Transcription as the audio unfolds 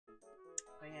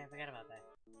forgot about that.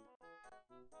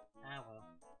 Ah, well.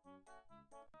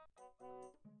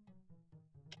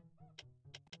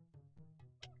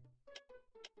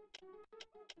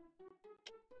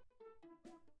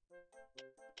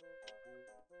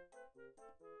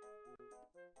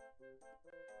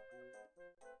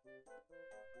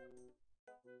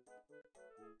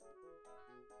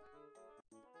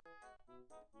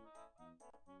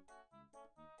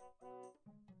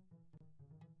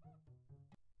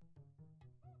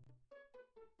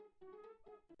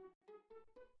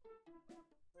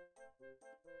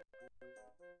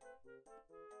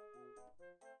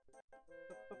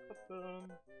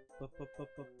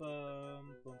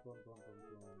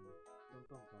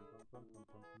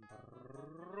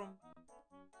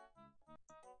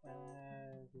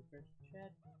 Refresh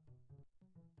chat.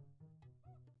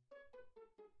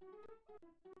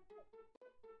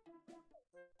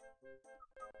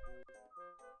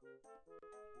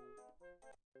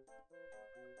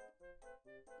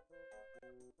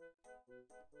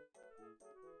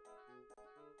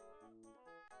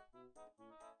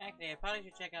 Actually, I probably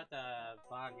should check out the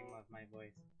volume of my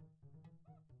voice.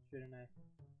 Shouldn't I?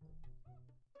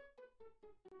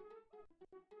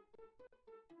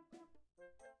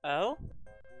 Oh?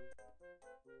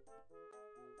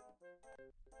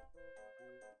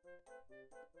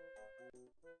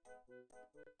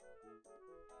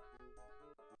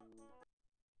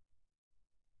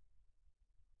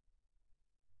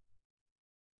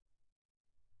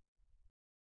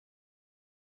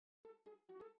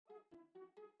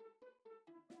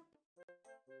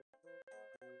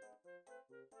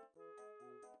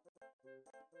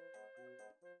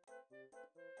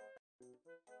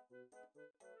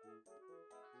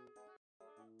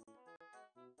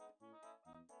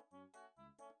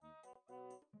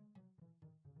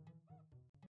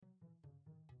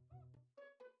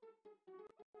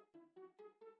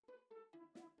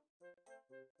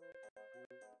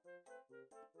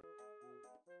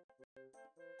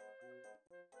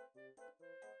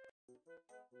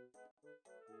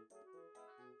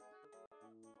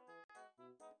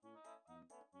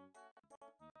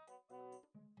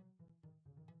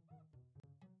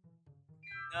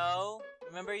 No,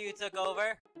 remember you took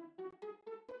over?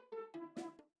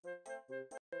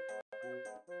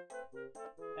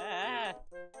 Ah!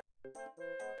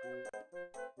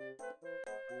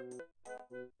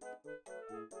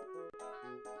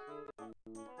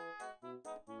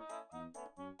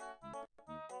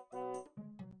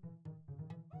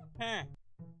 Huh.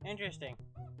 Interesting.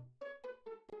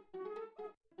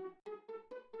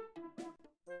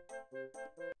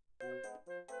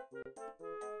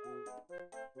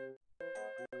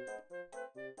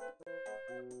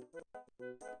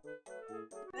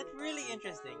 That's really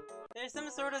interesting. There's some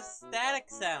sort of static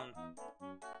sound.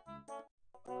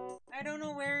 I don't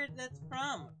know where that's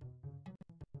from.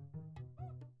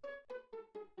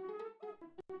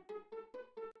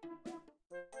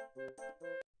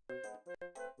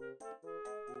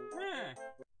 Huh.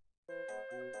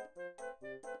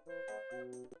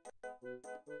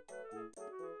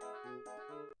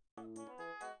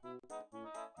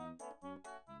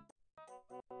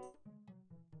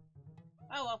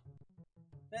 Oh well.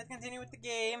 Let's continue with the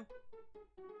game.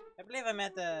 I believe I'm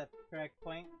at the correct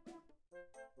point.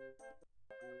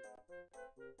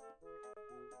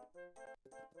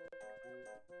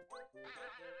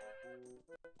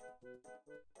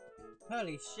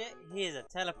 Holy shit, he is a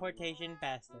teleportation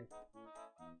bastard.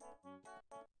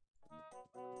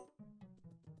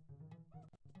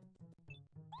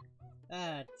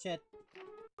 Ah, shit.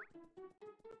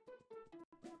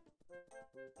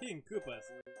 King Koopa's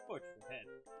fortunate head.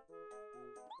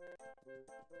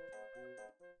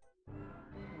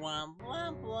 Womp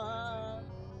womp womp.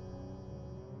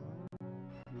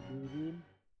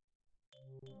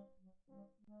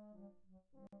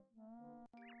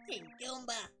 King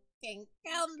Goomba! King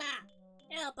Goomba!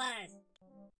 Help us!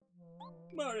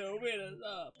 Mario, wait us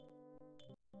up!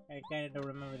 I kinda don't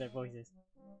remember their voices.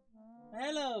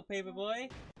 Hello, Paperboy!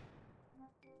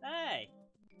 Hi!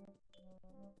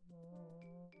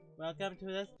 Welcome to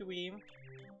the stream.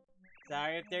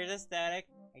 Sorry if there's a static.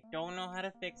 I don't know how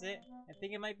to fix it. I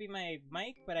think it might be my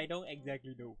mic, but I don't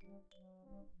exactly know.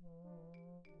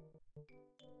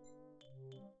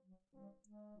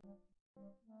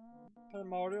 Hey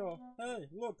Mario! Hey,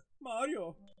 look!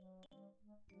 Mario!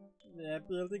 That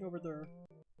building over there.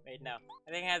 Wait, no.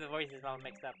 I think I have the voices all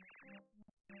mixed up.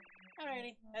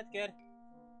 Alrighty, that's good.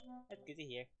 That's good to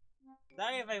hear.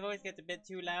 Sorry if my voice gets a bit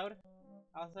too loud.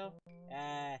 Also,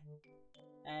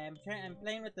 I'm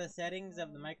playing with the settings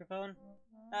of the microphone.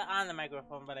 Not on the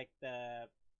microphone, but like the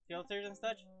filters and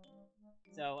such.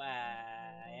 So,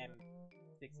 I am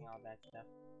fixing all that stuff.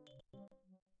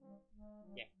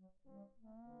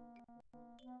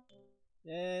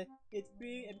 Yeah.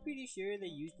 I'm pretty sure there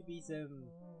used to be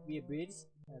a bridge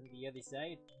on the other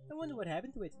side. I wonder what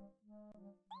happened to it.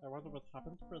 I wonder what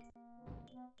happened to it.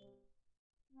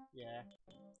 Yeah.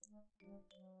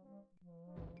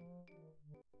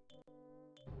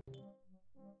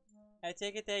 I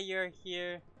take it that you're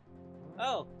here.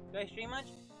 Oh, do I stream much?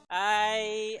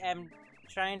 I am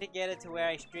trying to get it to where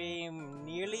I stream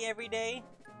nearly every day.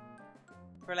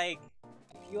 For like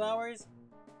a few hours.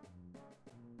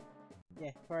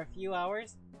 Yeah, for a few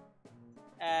hours.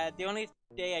 The only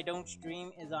day I don't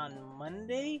stream is on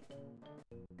Monday.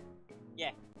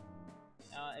 Yeah.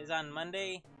 Is on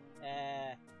Monday.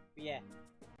 Yeah.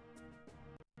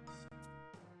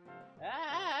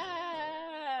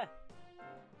 Ah!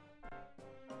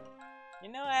 You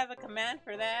know I have a command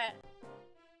for that.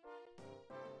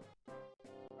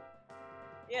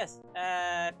 Yes,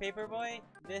 Paperboy,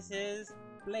 this is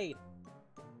Blade.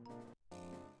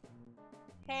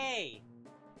 Hey!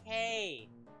 Hey!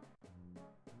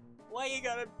 Why you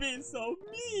gotta be so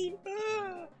mean?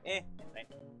 Right.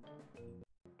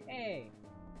 Hey!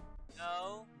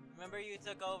 No, remember you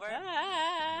took over?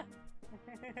 Ah!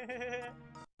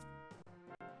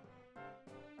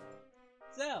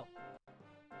 So.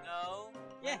 No,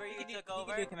 remember you took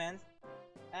over? You can do commands.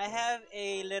 I have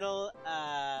a little,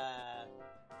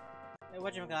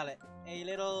 whatchamacallit? A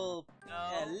little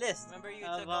list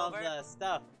of all the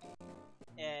stuff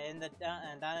in the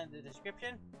down in the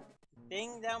description.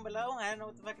 Thing down below, I don't know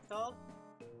what the fuck it's called.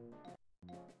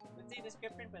 Let's see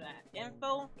description for that.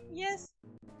 Info? Yes?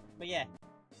 But yeah,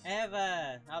 I have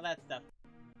all that stuff.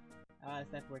 All that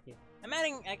stuff working. I'm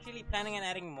actually planning on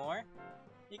adding more.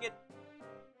 You could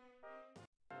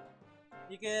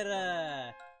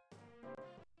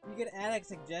add a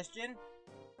suggestion.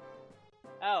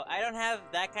 Oh, I don't have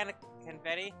that kind of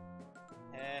confetti.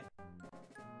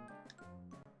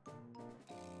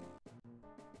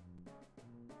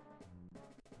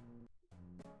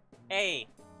 Hey,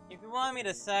 if you want me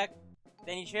to suck,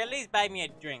 then you should at least buy me a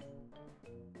drink.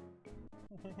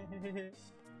 It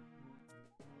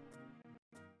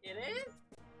is?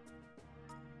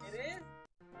 It is?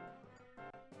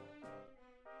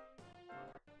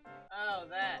 Oh,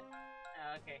 that.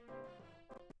 Oh, okay.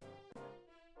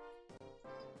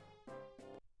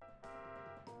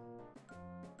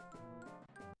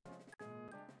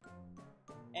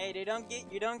 Hey,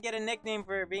 you don't get a nickname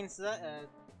for being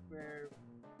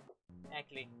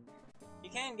actually, you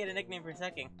can get a nickname for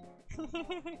sucking.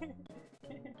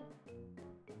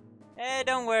 Hey,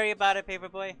 don't worry about it,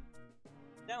 Paperboy.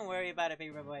 Don't worry about it,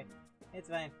 Paperboy. It's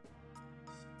fine.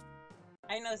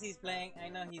 I know he's playing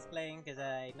because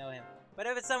I know him. But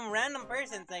if it's some random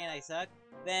person saying I suck,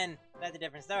 then that's a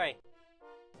different story.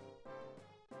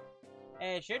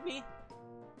 It should be.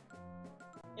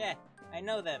 Yeah, I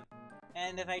know them.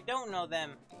 And if I don't know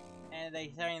them, and they're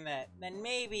saying that, then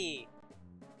maybe,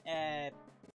 yeah,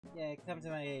 come to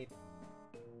my aid.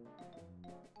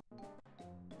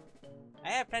 I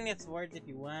have plenty of swords if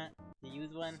you want to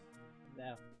use one,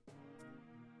 so.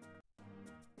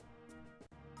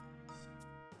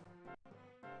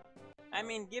 I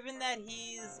mean, given that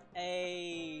he's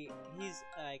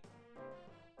like,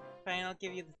 fine, I'll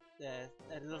give you a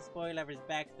little spoiler of his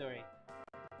backstory.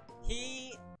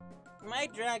 My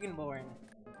Dragonborn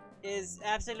is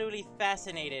absolutely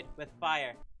fascinated with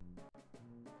fire.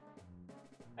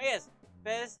 Oh yes,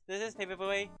 Fez, this is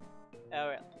Paperboy.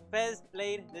 Fez,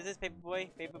 Blade, this is Paperboy.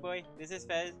 Paperboy, this is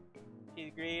Fez.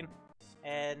 She's green,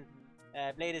 and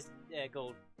Blade is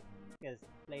gold. Because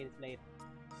Blade is Blade.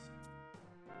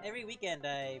 Every weekend,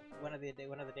 one of the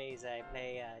days I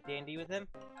play D&D with him.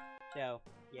 So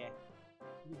yeah.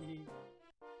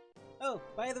 Oh,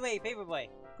 by the way, Paperboy,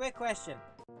 quick question.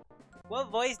 What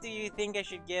voice do you think I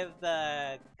should give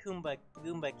the Goomba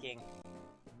King?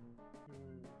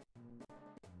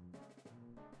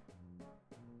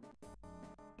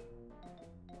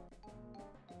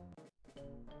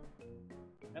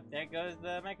 Oh, there goes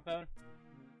the microphone.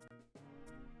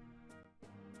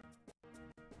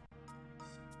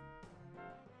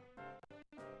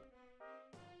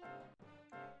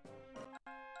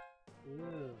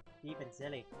 Ooh, deep and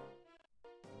silly.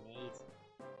 Neat.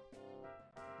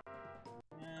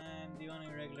 I'm the only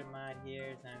regular mod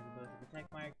here, so I'm supposed to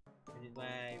protect Mark, which is why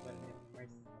I put him in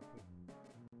mercy.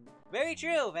 Very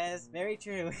true, Vez. Very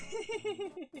true.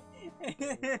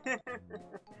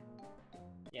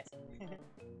 Yes.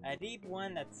 A deep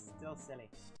one that's still silly.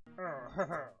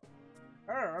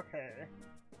 Oh, okay.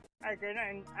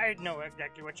 I know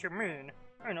exactly what you mean.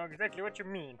 I know exactly what you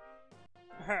mean.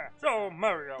 So,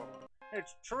 Mario,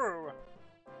 it's true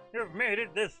You've made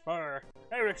it this far.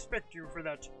 I respect you for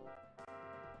that.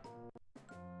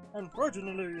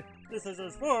 Unfortunately, this is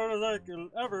as far as I can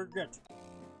ever get.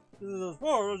 This is as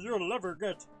far as you'll ever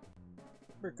get.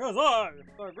 Because I,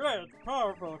 the great,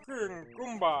 powerful King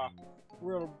Goomba,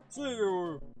 will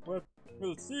see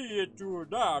it to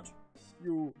that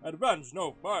you advance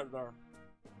no further.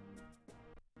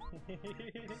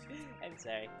 I'm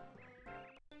sorry.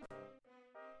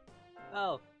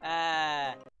 Oh,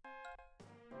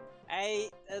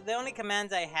 the only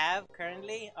commands I have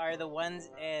currently are the ones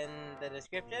in the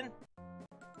description.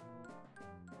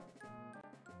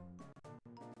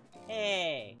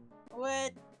 Hey,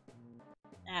 what?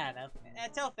 I don't know.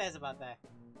 Tell Fez about that.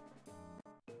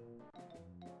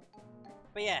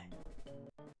 But yeah,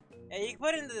 you can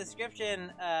put in the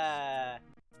description, yeah,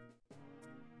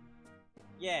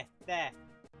 that.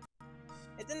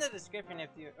 It's in the description if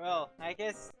you, well, I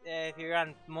guess if you're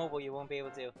on mobile you won't be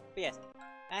able to. But yes,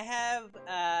 I have,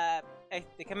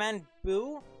 the command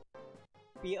boo,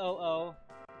 B-O-O.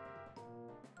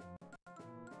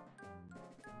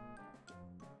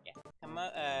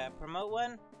 Yeah, promote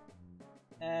one.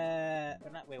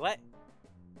 Not, wait, what?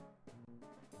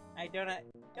 I don't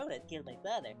kill my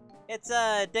father. It's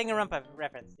a Danganronpa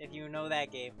reference, if you know that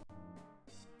game.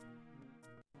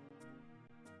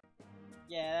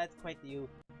 Yeah, that's quite the you.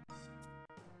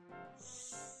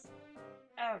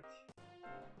 Ouch.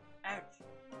 Ouch.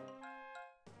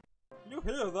 You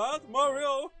hear that,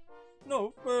 Mario?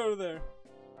 No further.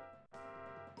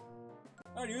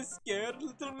 Are you scared,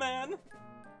 little man?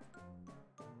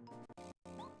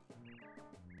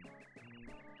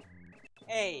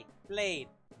 Hey, Blade.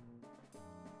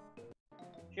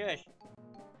 Shush.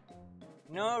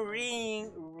 No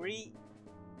reeing.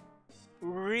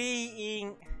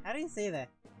 How do you say that?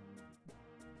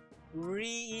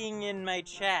 Reeing in my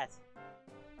chat.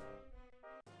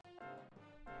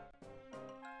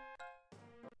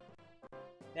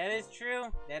 That is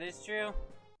true. That is true.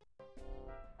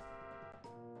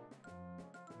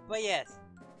 But yes.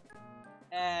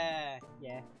 Yeah.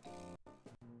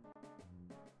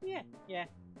 Yeah, yeah,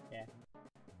 yeah.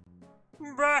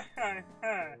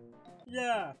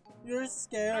 Yeah, you're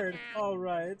scared,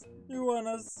 alright. You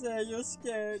wanna say you're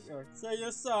scared, or say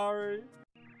you're sorry.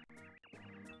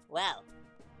 Well,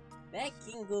 that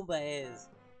King Goomba is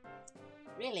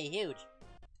really huge.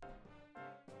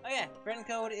 Oh yeah, friend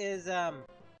code is,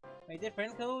 wait, did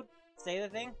friend code say the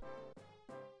thing?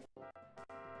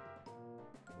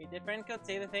 Wait, did friend code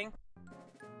say the thing?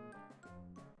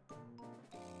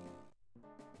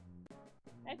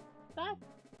 I thought,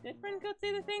 did friend code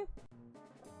say the thing?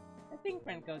 I think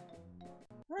friend code.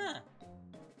 Huh.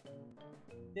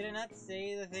 Did it not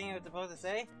say the thing it was supposed to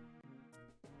say?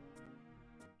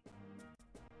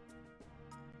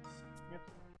 Yep.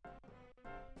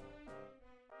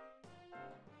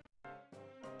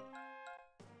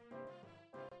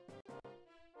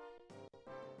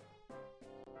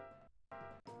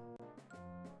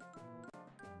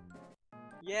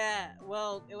 Yeah,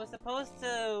 well, it was supposed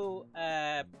to,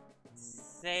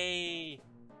 say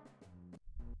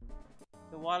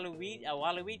the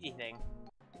Waluigi thing.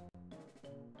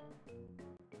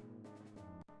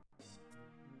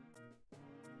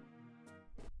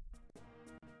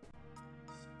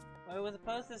 Well, it was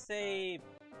supposed to say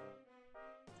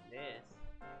this.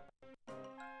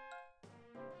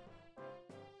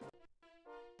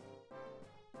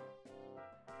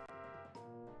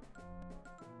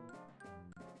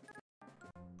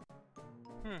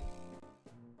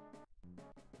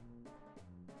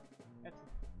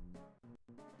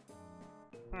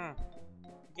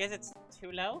 Guess it's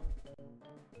too low?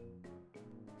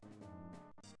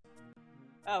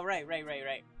 Oh, right.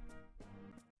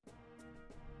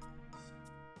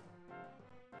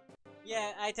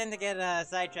 Yeah, I tend to get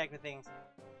sidetracked with things.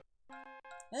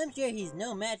 I'm sure he's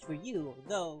no match for you,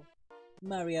 though,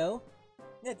 Mario.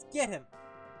 Let's get him!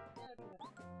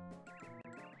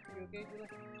 You okay, Julie?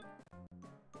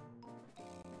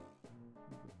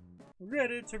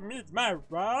 Ready to meet my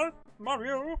wrath,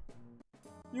 Mario?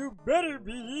 You better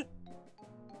be!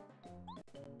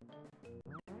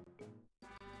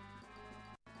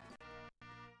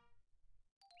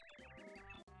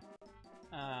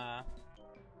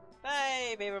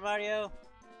 Bye, Paper Mario!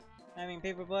 I mean,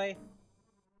 Paper Boy.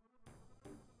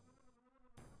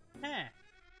 Huh.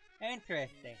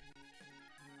 Interesting.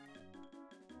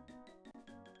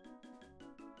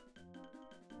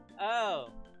 Oh.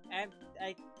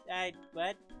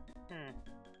 What?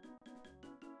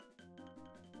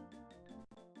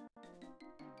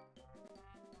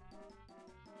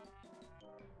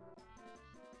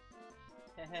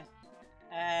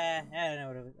 I don't know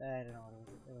what it was. I don't know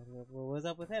what was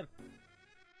up with him.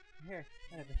 Here,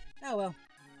 whatever. Oh well.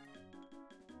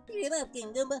 Beat him up,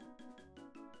 King Goomba.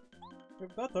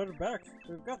 We've got the other back.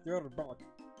 We've got the other back.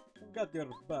 We've got the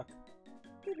other back.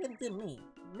 Give him to me.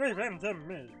 Leave him to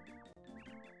me.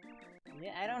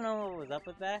 Yeah, I don't know what was up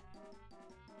with that.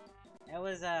 That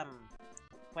was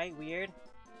quite weird.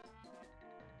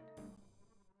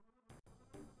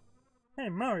 Hey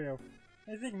Mario,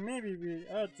 I think maybe we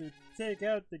ought to take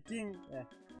out the king.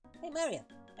 Hey Mario,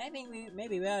 I think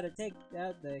maybe we ought to take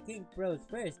out the King Bros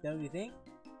first, don't you think?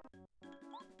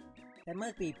 That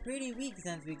must be pretty weak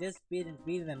since we just beat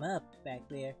them up back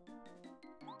there.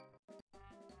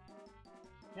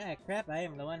 Ah, crap, I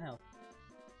am low on health.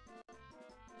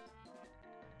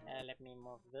 Let me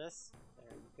move this.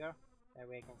 There we go. That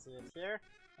way I can see it here.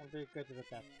 And be good with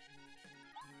that.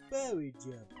 Berry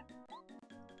jump.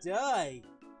 Die,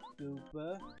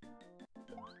 Gooper.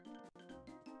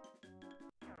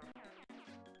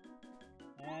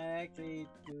 Actually,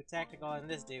 do tactical on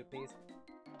this dude, please.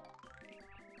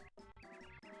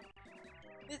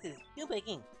 This is Goomba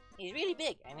King. He's really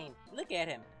big. I mean, look at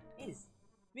him. He's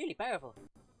really powerful.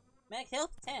 Max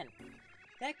health 10.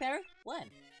 Attack power 1.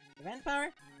 Defense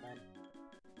power none.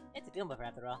 It's a Goomba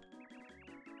after all.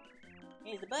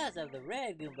 He's the boss of the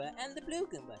red Goomba and the blue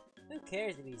Goomba. Who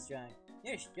cares if he's strong?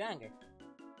 You're stronger.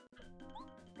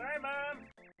 Bye, Mom!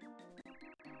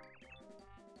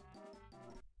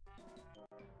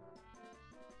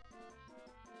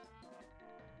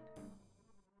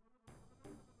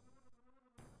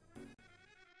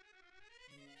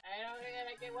 I don't think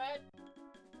I get what?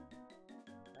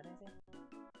 What is it?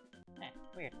 Ah,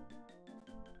 weird.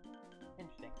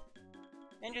 Interesting.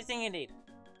 Interesting indeed.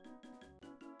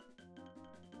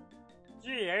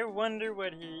 Gee, I wonder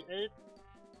what he ate.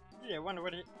 Gee, I wonder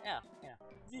what he... Oh, yeah.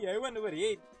 Gee, I wonder what he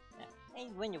ate. I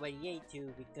wonder what he ate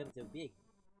to become so big.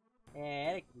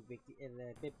 I like to be big,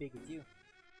 a bit bigger too.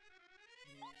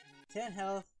 10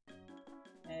 health.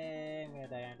 I'm gonna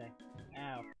die, aren't I?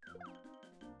 Ow.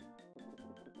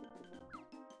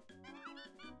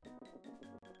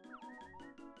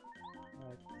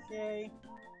 Okay.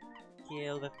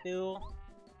 Kill the fool.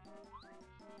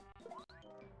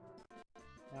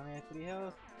 I only have 3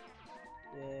 health.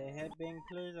 The headbang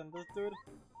plays on this dude.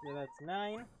 So that's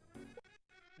 9.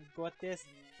 Got this.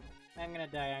 I'm gonna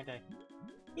die, aren't I?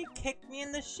 He kicked me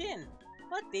in the shin!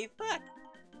 What the fuck?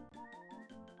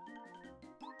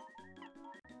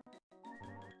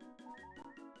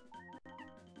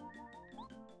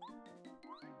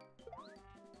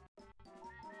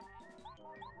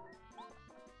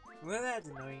 Well, that's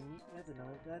annoying.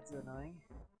 That's annoying.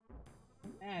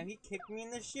 Ah, he kicked me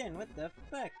in the shin. What the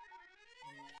fuck?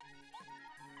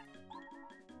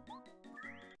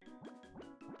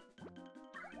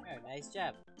 Oh, nice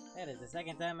job. That is the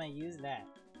second time I used that.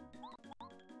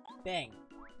 Bang.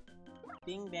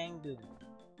 Bing, bang, boom.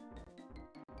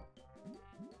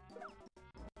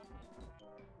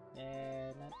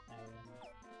 Not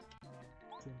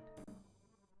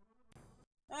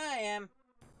I am.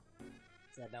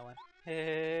 Said no one.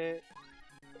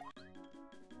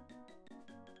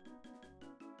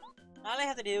 All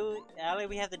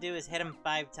we have to do is hit him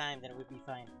 5 times and it would be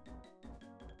fine.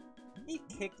 He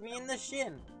kicked me in the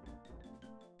shin.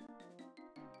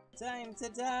 Time to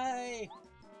die.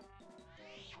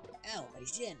 Ow, my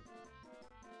shin.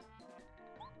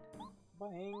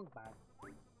 Bang, bang.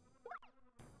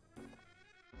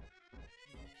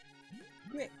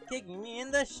 Quit kicking me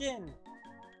in the shin.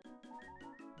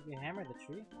 You can hammer the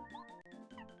tree?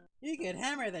 You could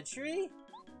hammer the tree?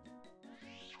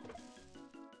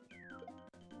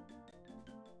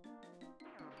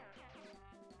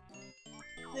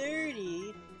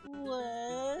 $30?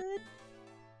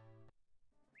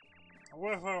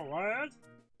 What? What?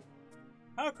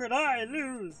 How could I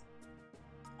lose?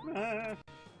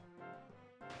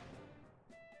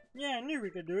 Yeah, I knew we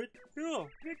could do it. Cool,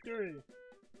 victory.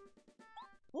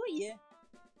 Oh yeah.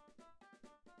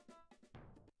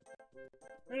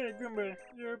 Hey Goomba,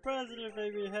 you're positive I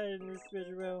be hiding this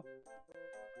treasure well.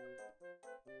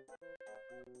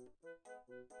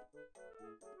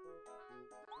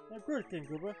 Of course, King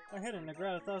Goomba. I hid in the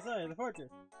grass outside the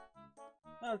fortress.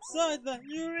 Outside the...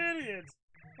 You idiot!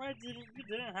 Why didn't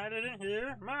you hide it in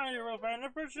here? Mario will find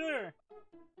it for sure!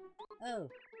 Oh.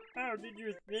 How did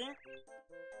you think?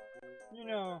 You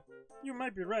know, you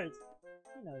might be right.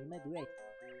 You know, you might be right.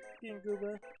 King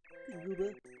Goomba, King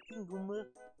Goomba, King Goomba.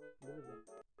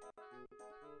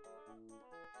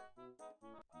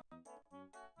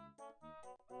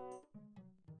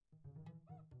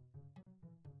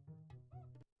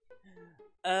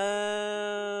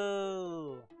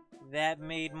 Oh, that That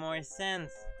made more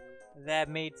sense. That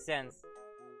made sense.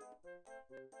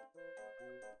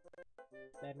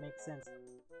 That makes sense.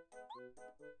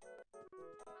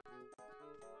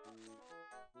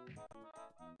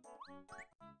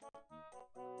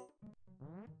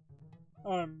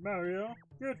 Mario,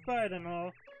 good fight and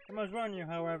all. I must warn you,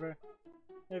 however,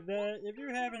 if you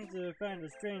happen to find a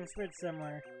strange switch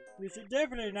somewhere, you should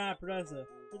definitely not press it.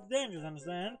 It's dangerous,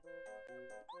 understand?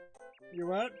 You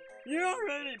what? You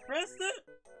already pressed it?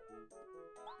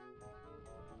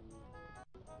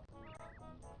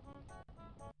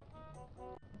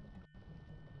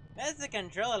 That's the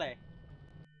controller.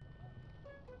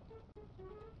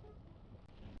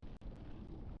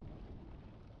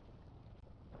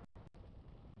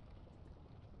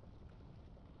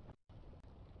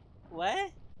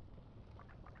 What?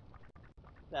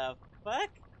 The fuck?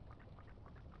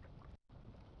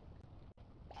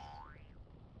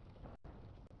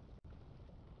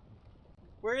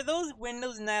 Were those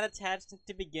windows not attached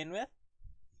to begin with?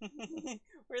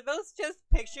 Were those just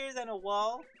pictures on a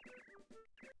wall?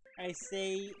 I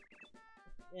say,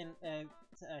 in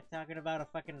talking about a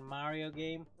fucking Mario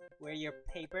game where you're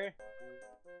paper.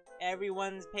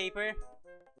 Everyone's paper.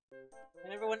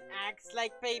 And everyone acts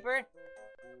like paper.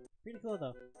 Pretty cool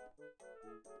though.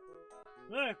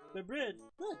 Look, the bridge.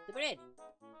 Look, the bridge.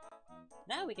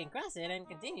 Now we can cross it and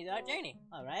continue our journey.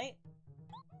 Alright.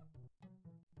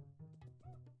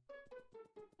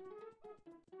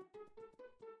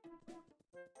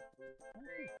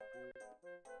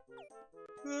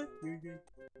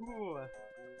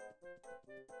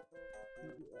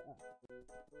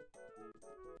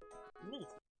 Neat.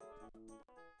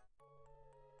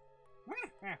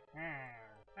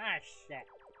 Ah, shit.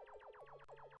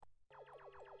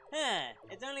 Huh,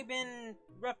 it's only been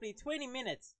roughly 20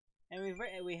 minutes, and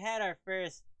we had our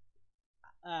first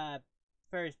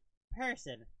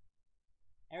person.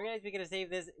 I realized we could have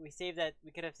saved this. We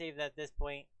could have saved at this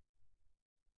point.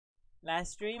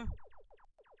 Last stream.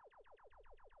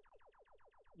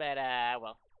 But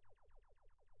well.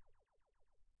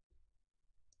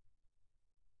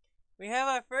 We have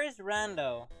our first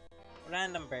random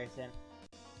person.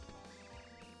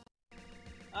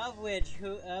 Of which,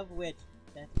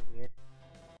 that's weird.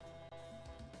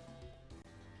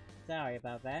 Sorry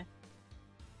about that.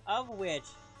 Of which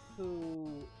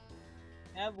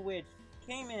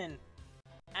came in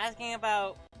asking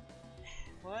about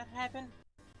what happened?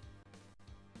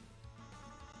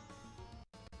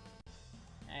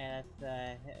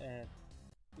 That's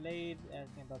Blade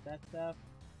asking about that stuff.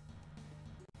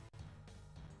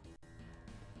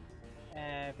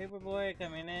 Paperboy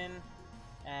coming in,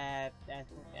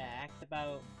 asked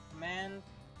about commands,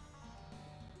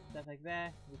 stuff like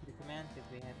that. We could do commands if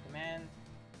we have commands.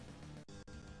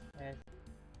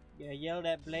 Yelled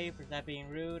at Blade for not being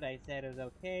rude. I said it was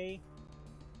okay.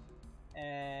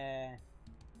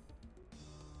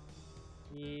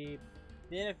 He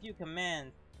did a few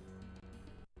commands,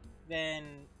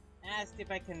 then asked if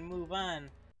I can move on,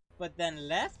 but then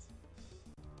left?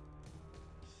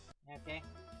 Okay.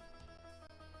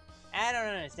 I don't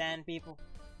understand people.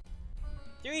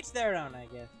 To each their own, I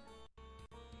guess.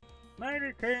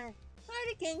 Mighty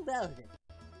King Bowser.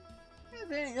 I've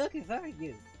been looking for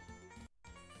you.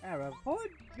 I report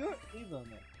your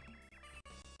evilness.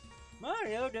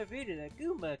 Mario defeated the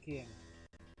Goomba King.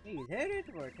 He's headed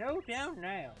for Toad Town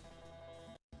now.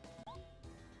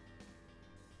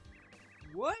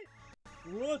 What?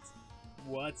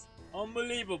 What's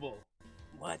unbelievable?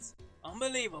 What's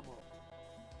unbelievable?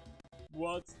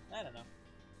 What? I don't know.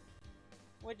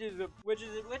 Which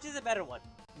is a better one?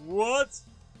 What?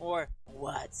 Or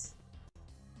what?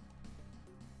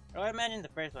 Or I imagine the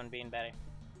first one being better.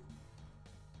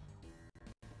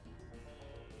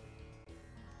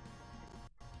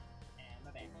 And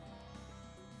my bad.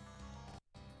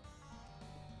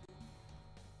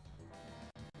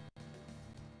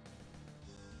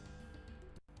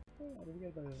 Oh, I didn't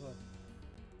forget about this one.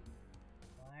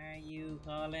 Why are you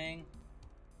calling?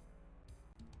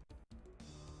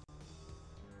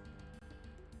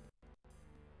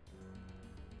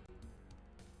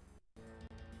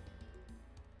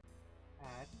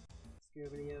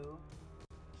 Scooby-Doo.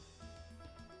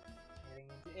 Heading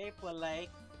into April Lake.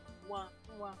 Wah,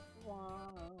 wah,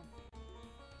 wah.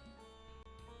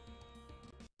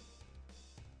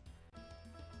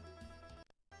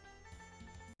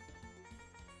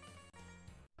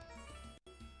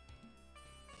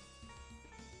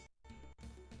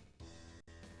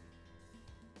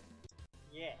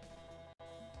 Yeah.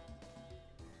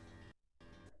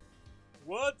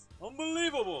 What?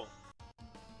 Unbelievable!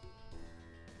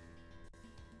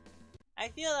 I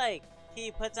feel like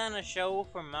he puts on a show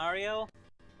for Mario.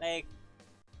 Like,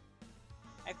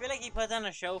 I feel like he puts on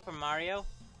a show for Mario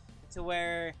to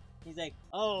where he's like,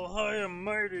 oh, I am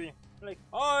mighty. Like,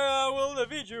 I will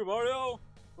defeat you, Mario.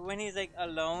 but when he's like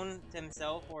alone to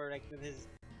himself or like with his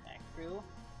crew,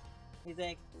 he's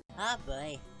like, oh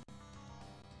boy.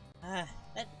 Ah,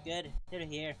 that's good. They're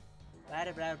here.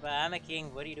 Blah blah blah. I'm a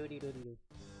king. Woody doody doody doo.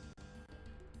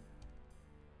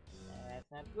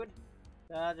 That's not good.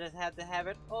 So I'll just have to have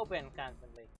it open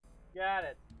constantly. Got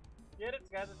it. Get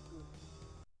it? Got it.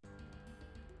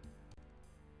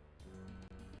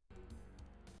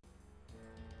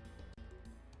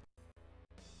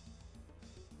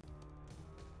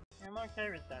 I'm okay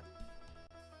with that.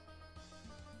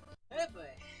 Oh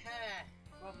boy.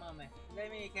 One moment.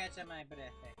 Let me catch my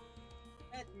breath.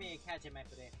 Let me catch my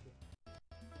breath.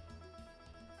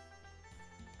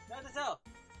 Note so.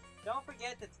 Don't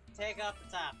forget to take off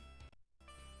the top.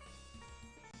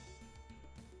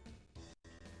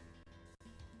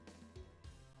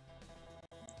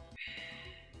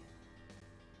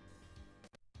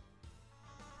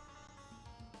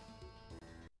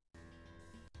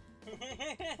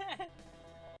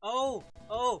 Oh!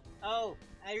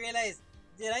 I realized.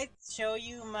 Did I show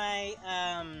you my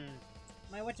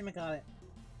my whatchamacallit?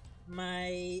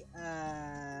 My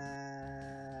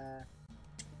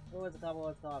what was it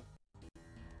called?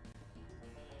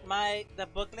 The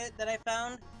booklet that I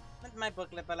found? Not my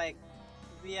booklet, but like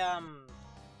the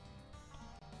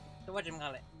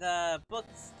whatchamacallit? The book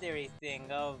series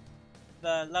thing of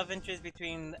the love interest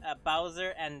between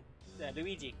Bowser and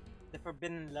Luigi. The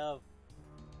Forbidden Love.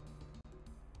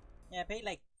 Yeah, I paid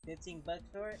like $15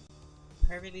 for it.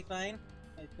 Perfectly fine.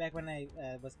 It's back when I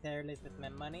was careless with my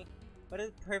money. But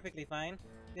it's perfectly fine.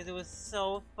 Because it was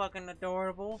so fucking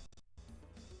adorable.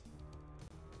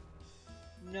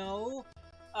 No.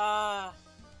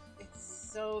 It's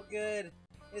so good.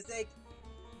 It's like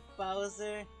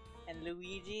Bowser and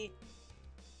Luigi.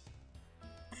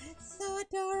 It's so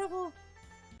adorable.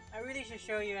 I really should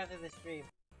show you after the stream.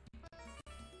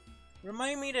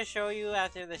 Remind me to show you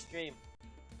after the stream.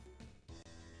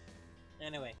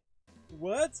 Anyway.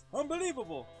 What?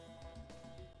 Unbelievable!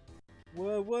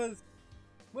 What was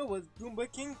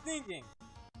Goomba King thinking?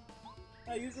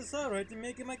 I used the Sarai to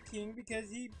make him a king because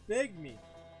he begged me.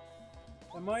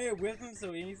 Am I a whip him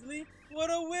so easily? What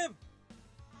a whip!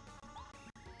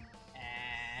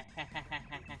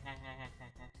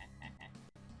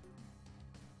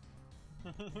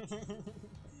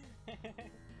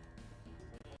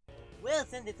 We'll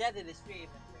send it out to the stream.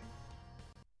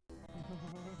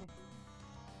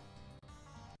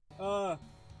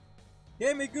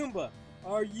 Hey Goomba,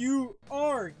 are you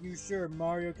sure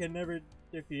Mario can never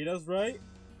defeat us, right?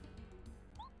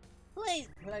 Please,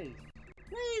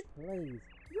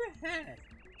 your highness,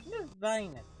 your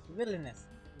vinous, villainous.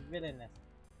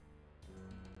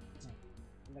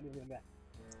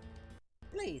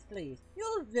 Please,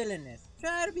 you're villainous.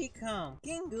 Try to be calm.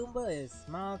 King Goomba is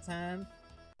small time.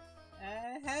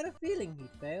 I had a feeling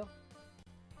he'd fail.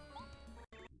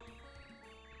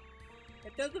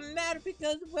 It doesn't matter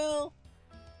because, well,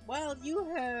 while you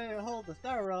hold the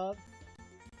Star Rod,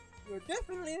 you're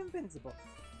definitely invincible.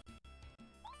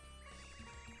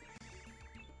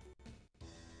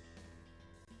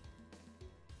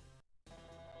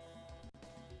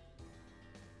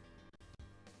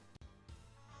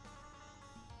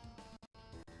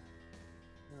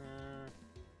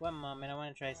 One moment, I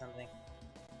want to try something.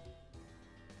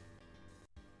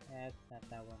 That's not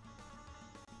that one.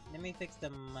 Let me fix the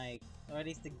mic, or at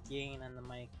least the gain on the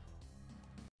mic.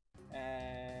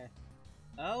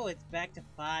 Oh, it's back to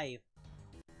 5.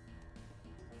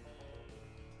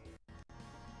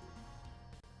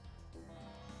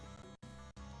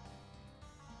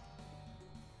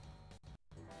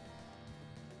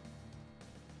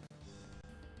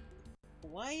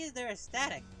 Why is there a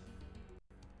static?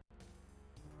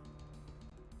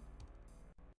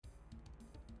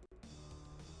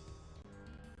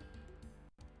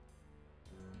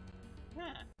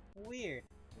 Huh, weird.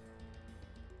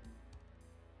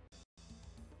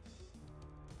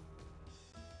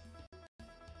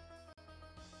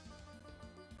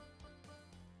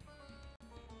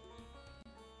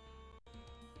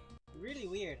 Really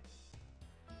weird.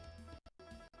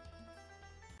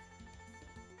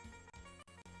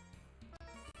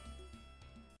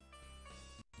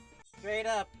 Straight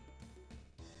up.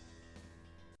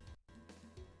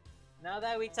 Now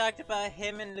that we talked about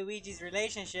him and Luigi's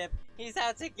relationship, he's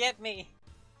out to get me.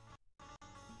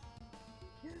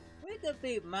 We could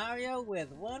beat Mario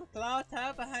with one claw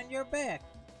tied behind your back.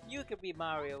 You could be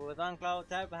Mario with one claw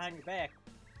tied behind your back.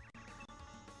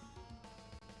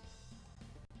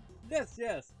 Yes,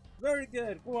 yes. Very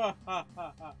good. By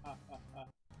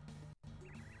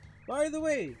the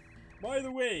way,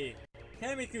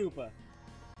 Kamikoopa,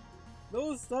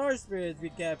 those star spirits we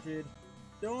captured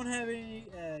don't have any,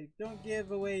 don't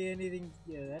give away anything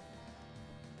yet.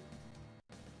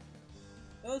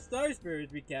 Those star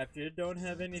spirits we captured don't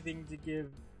have anything to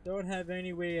give, don't have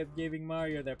any way of giving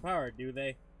Mario their power, do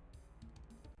they?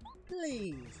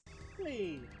 Please,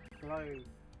 please, please.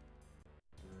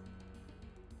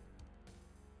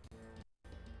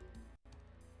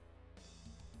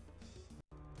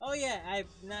 Oh yeah, I'm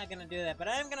not gonna do that, but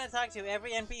I'm gonna talk to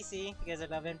every NPC, because I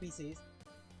love NPCs,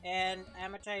 and I'm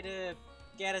gonna try to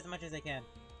get as much as I can.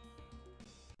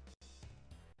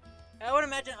 I would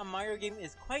imagine a Mario game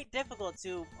is quite difficult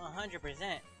to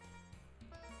 100%.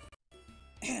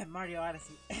 Mario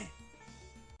Odyssey.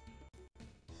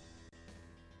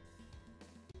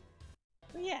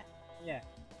 But yeah.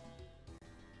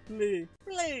 Please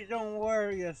don't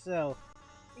worry yourself.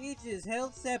 Each is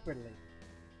held separately.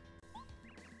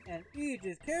 And each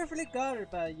is carefully guarded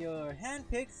by your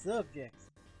hand-picked subjects.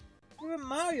 Even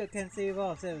Mario can save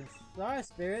all 7 star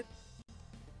spirits.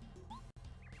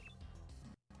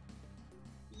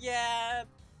 Yeah.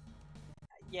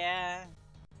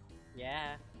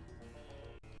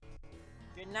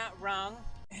 You're not wrong,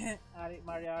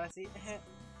 Mario Odyssey.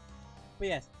 But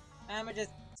yes, I'ma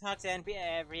just talk to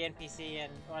every NPC,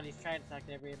 and or at least try to talk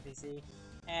to every NPC,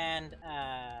 and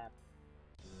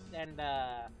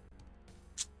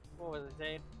what was I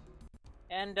saying?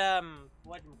 And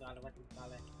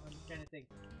whatchamacallit? I'm trying to think.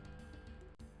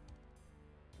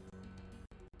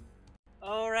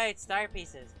 Oh right, star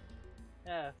pieces.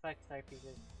 Fuck star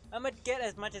pieces. I'm gonna get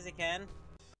as much as I can.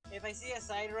 If I see a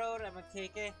side road, I'm gonna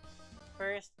take it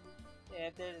first.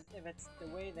 If it's the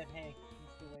way, then hey,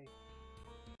 it's the way.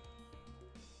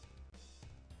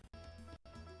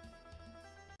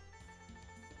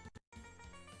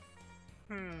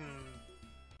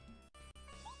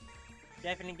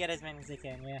 Definitely get as many as I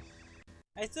can. Yeah.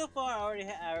 I so far already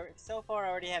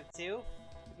have 2,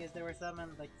 because there were some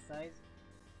on like the sides.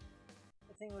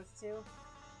 I think it was 2.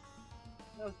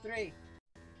 No, 3.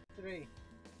 3.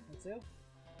 And 2?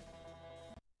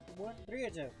 1, 3 or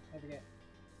 2? I forget.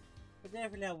 But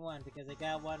definitely have 1, because I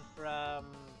got 1 from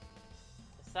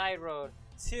the side road.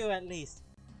 2 at least.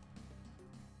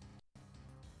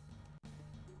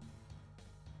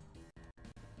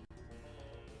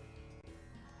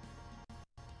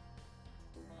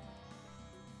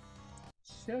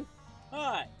 Chuck.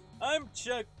 Hi, I'm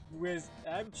Chuck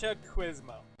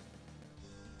Quizmo.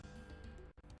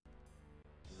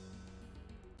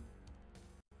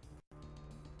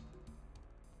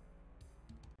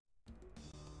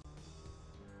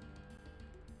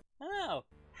 Oh,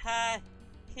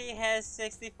 he has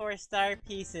 64 star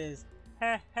pieces.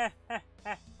 That's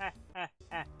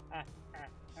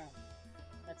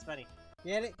funny.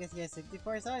 Get it? Because he has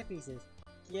 64 star pieces.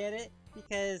 Get it?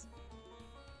 Because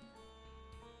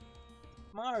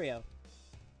Mario.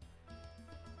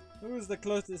 Who's the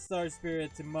closest star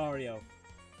spirit to Mario?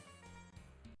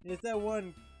 It's that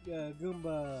one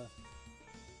Goomba.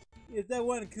 It's that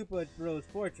one Koopa Bros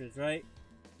fortress, right?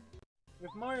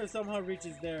 If Mario somehow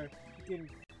reaches there, can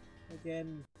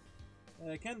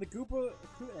the Koopa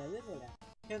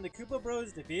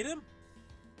Bros defeat him?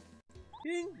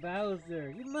 King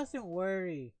Bowser, you mustn't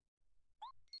worry.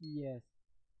 Yes.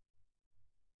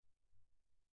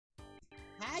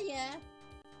 Hiya.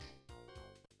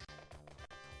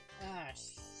 Ah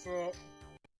shit.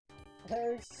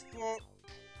 Oh shit.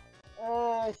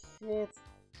 Oh shit.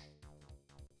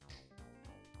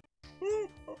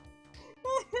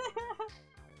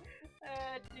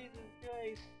 Ah, Jesus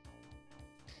Christ.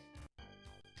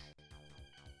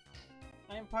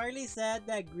 I'm partly sad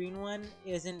that green one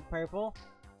isn't purple,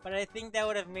 but I think that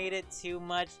would have made it too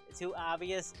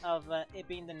obvious of it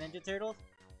being the Ninja Turtles.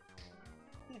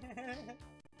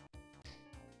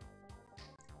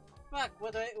 Fuck,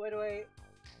 what do I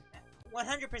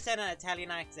 100% an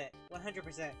Italian accent.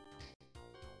 100%.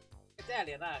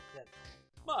 Italian accent.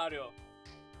 Mario,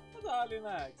 Italian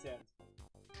accent.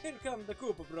 Here come the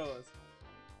Koopa Bros.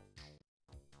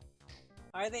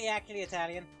 Are they actually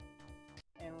Italian?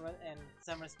 In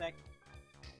some respect?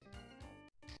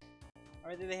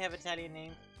 Or do they have Italian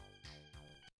names?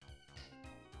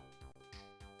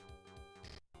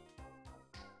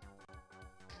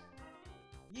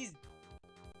 He's...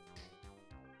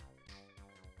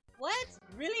 What?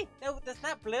 Really? No, that's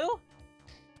not blue?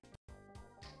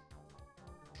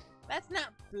 That's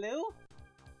not blue?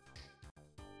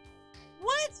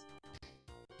 What?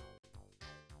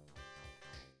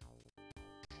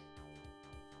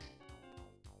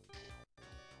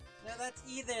 No, that's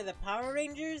either the Power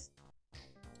Rangers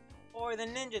or the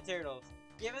Ninja Turtles.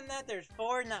 Given that there's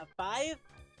 4, not 5,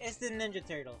 it's the Ninja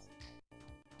Turtles.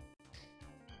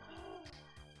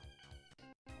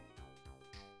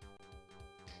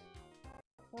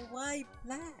 Well, why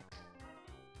black?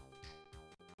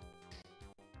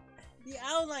 The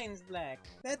outline's black.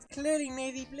 That's clearly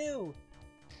navy blue.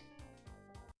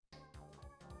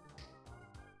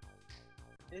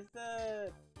 Does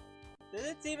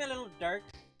it seem a little dark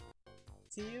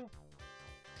to you?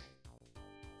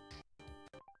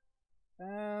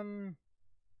 Never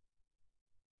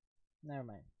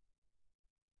mind.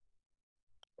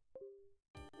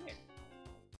 Here.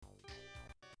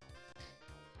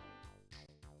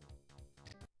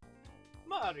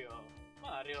 Mario!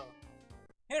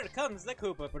 Here comes the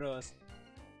Koopa Bros.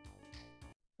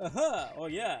 Aha! Oh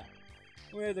yeah!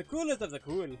 We're the coolest of the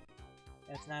cool.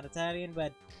 That's not Italian,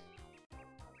 but...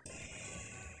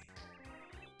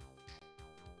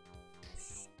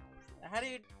 How do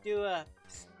you do a...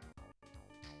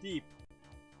 Deep.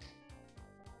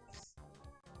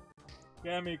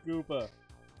 Cammy Koopa.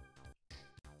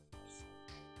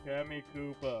 Cammy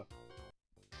Koopa.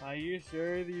 Are you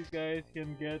sure these guys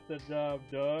can get the job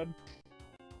done?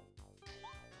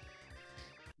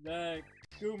 The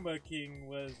Goomba King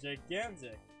was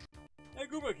gigantic. The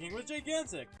Goomba King was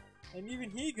gigantic! And even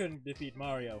he couldn't defeat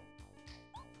Mario.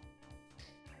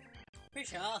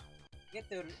 Fisher, get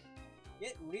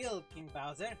real King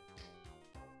Bowser.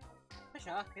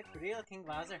 Fisher, get real King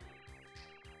Bowser.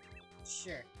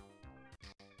 Sure.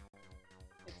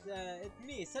 It's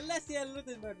me, Celestia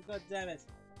Lutenberg, goddammit.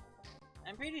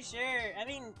 I'm pretty sure, I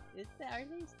mean, are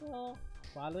they still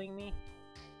following me?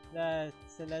 The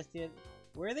Celestia...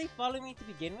 Were they following me to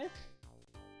begin with?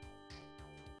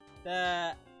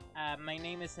 My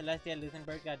name is Celestia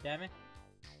Lutenberg, goddammit.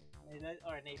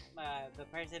 Or name, the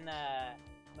person,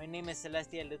 my name is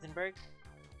Celestia Lutenberg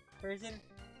person.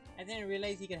 I didn't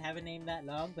realize he could have a name that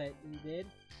long, but he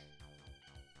did.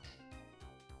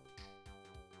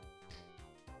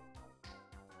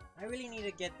 I really need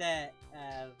to get that,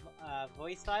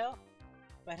 voice file.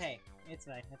 But hey, it's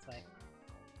fine, it's fine.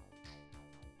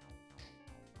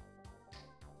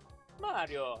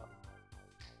 Mario!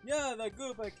 Yeah, the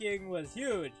Koopa King was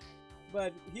huge,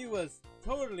 but he was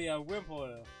totally a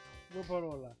Wimpola.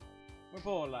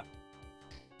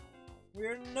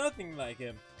 We're nothing like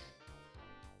him.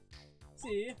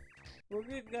 See, what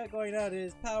we've got going on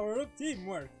is power of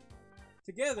teamwork.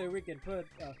 Together we can put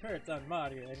a hurt on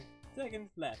Mario and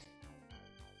second flat.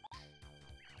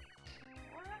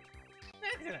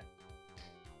 Excellent!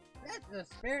 That's the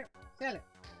spirit. Sell it.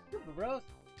 Super Bros.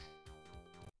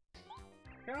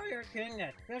 Show your king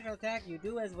that special attack you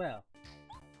do as well.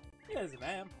 Yes,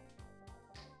 ma'am.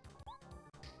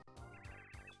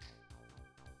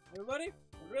 Everybody,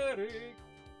 ready?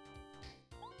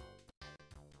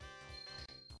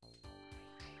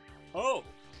 Oh!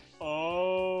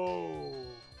 Oh!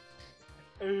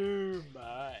 Oh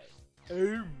my!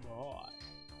 Oh my!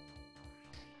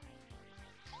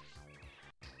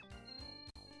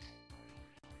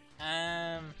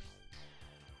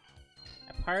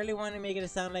 I partly want to make it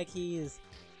sound like he's...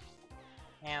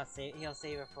 Yeah, he'll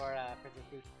save it for the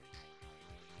future.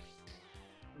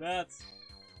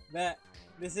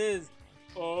 This is...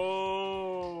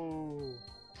 Oh!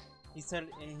 He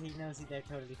knows they're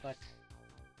totally fucked.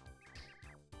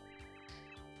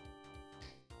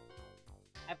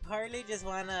 I partly just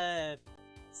wanna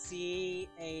see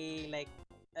a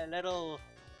little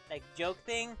joke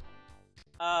thing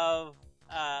of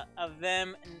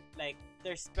them, like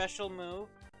their special move,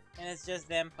 and it's just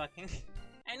them fucking.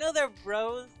 I know they're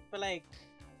bros, but like,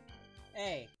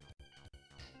 hey.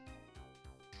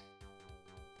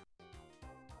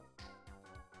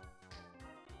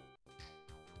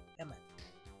 Come on.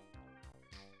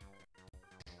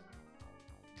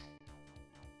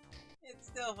 It's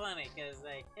still funny, cause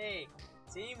like, hey,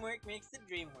 teamwork makes the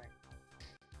dream work.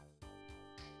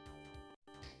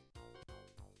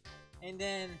 And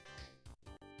then...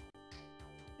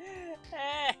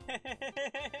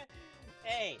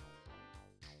 Hey!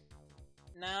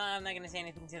 No, I'm not gonna say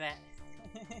anything to that.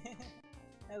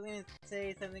 I was gonna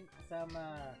say something, some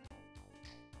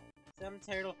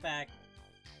turtle fact,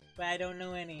 but I don't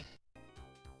know any.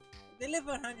 They live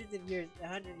for hundreds of years, for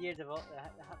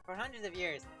hundreds of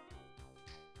years.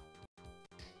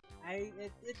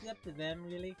 It's up to them,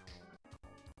 really.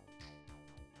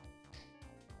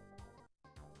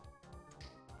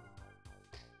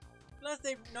 Plus,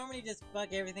 they normally just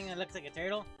fuck everything that looks like a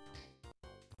turtle.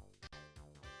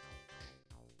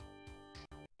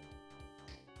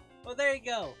 Well, there you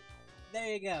go.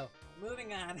 There you go.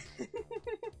 Moving on.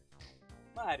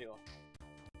 Mario.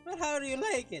 But how do you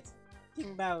like it,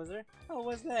 King Bowser? How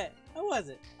was that? How was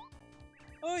it?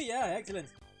 Oh yeah, excellent.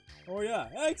 Oh yeah,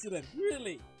 excellent,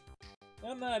 really.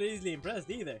 I'm not easily impressed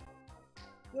either.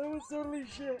 That was totally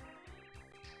shit.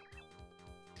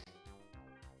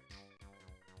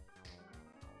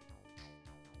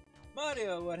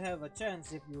 Mario won't have a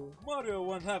chance if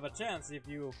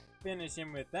you finish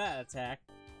him with that attack.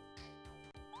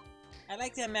 I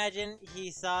like to imagine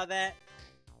he saw that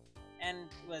and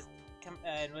was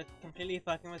completely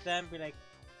fucking with them. Be like,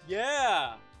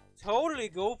 yeah, totally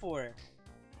go for it,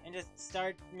 and just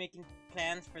start making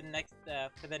plans for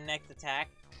the next attack.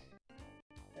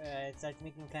 Starts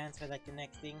making plans for like the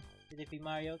next thing to defeat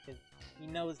Mario because he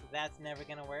knows that's never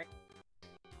gonna work.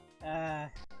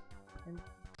 And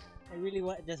I really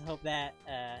just hope that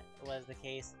was the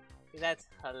case, because that's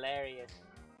hilarious.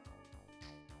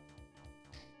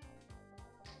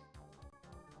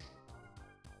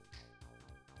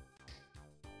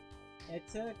 It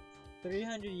took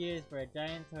 300 years for a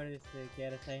giant tortoise to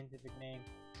get a scientific name,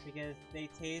 because they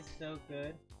taste so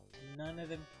good. None of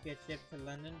them get shipped to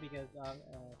London because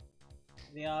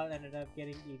they all ended up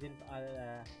getting eaten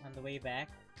on the way back.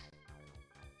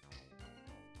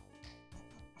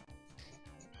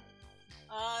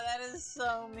 Oh, that is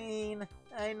so mean.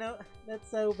 I know, that's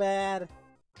so bad.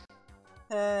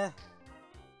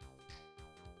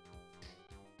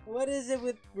 What is it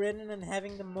with Britain and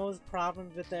having the most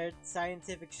problems with their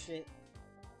scientific shit?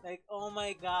 Like, oh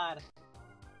my god.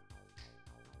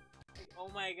 Like, oh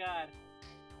my god.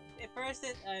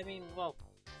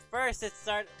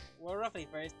 Roughly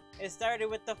first, it started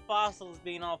with the fossils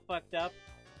being all fucked up.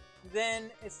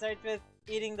 Then it starts with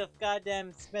eating the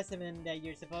goddamn specimen that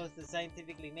you're supposed to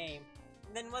scientifically name.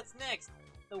 And then what's next?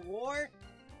 The war?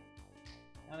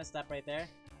 I'm gonna stop right there.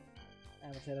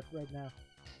 I'm gonna shut up right now.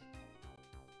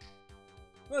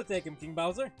 We'll take him, King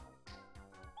Bowser.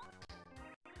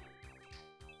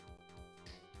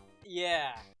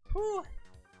 Yeah. Whew.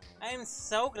 I'm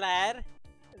so glad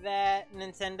that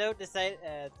Nintendo decided,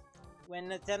 when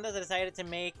Nintendo decided to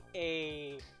make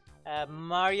a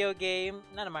Mario game,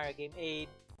 not a Mario game, a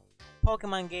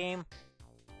Pokemon game,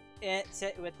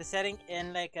 with the setting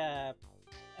in like a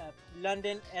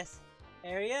London-esque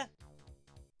area.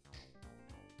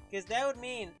 Because that would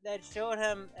mean that showed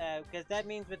him, because that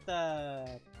means with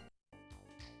the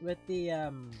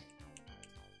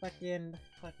fucking,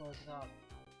 what was it called?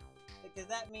 Because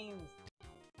that means,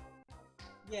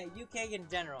 yeah, UK in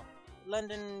general.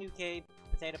 London, UK,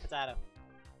 potato, potato.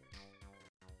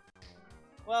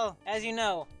 Well, as you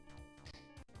know,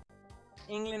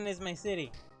 England is my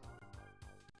city.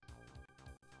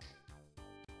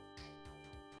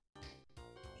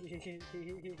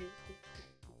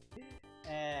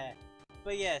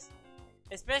 But yes,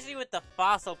 especially with the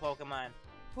fossil Pokemon.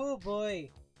 Oh boy.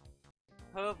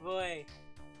 Oh boy.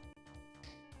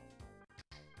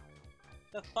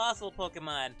 The fossil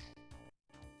Pokemon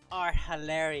are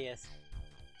hilarious.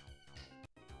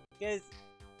 Because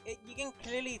you can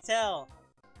clearly tell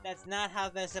that's not how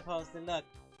they're supposed to look.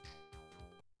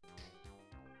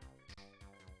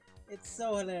 It's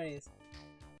so hilarious.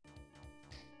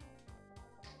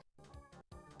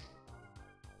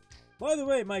 By the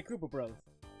way, my Koopa Bros,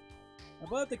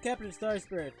 about the Captain Star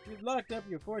Spirit, you've locked up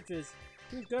your fortress.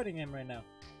 Who's guarding him right now?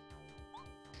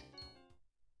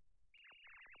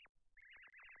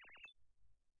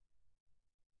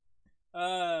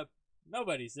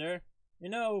 Nobody, sir. You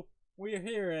know, we're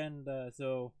here and,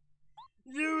 so...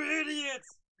 You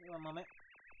idiots! One moment.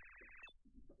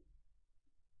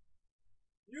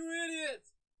 You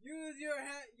idiots! Use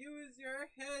your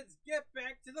heads! Get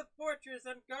back to the fortress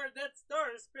and guard that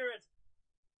Star Spirit!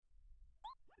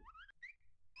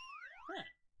 Huh.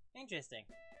 Interesting.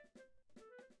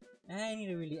 I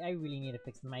really need to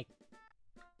fix the mic.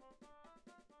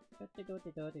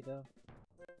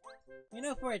 You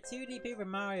know, for a 2D Paper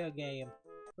Mario game,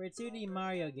 this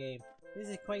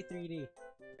is quite 3D.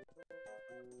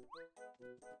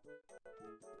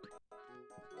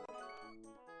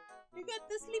 You got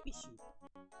the sleepy sheep.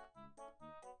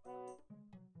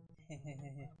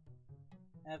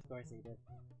 Of course he did.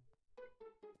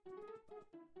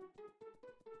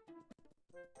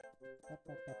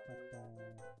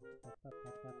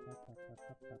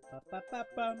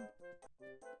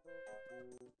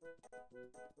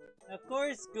 Of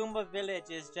course, Goomba Village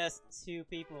is just 2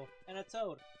 people and a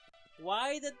toad.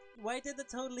 Why did the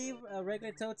toad leave a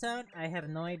regular Toad Town? I have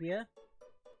no idea.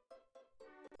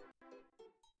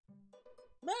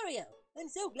 Mario, I'm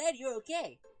so glad you're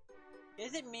okay.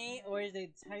 Is it me, or is the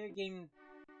entire game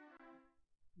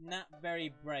not very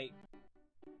bright?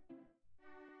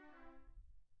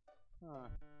 Huh.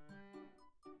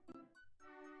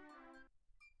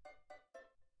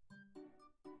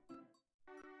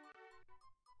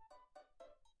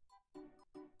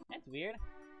 weird.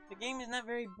 The game is not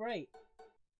very bright.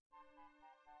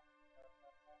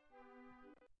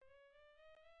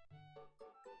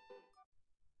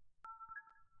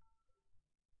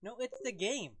 No, it's the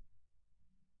game.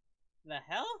 The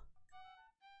hell?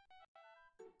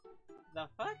 The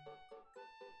fuck?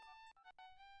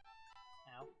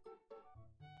 Ow.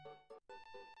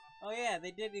 Oh yeah, they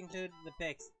did include the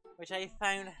pics, which I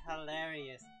found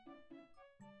hilarious.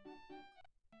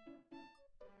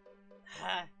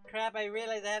 Ha! Crap, I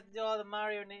realized I have to do all the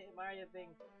Mario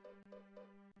things.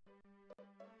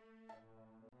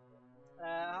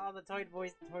 All the toy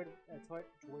voices.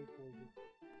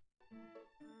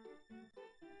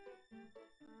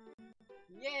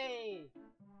 Yay!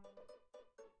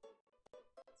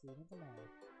 See you tomorrow.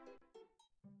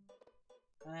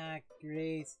 Ah,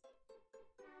 great.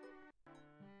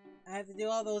 I have to do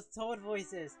all those Toad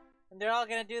voices, and they're all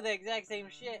gonna do the exact same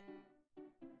shit.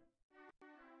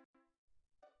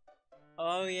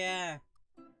 Oh yeah,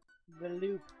 the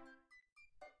loop.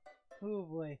 Oh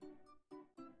boy.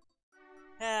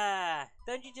 Ah,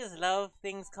 don't you just love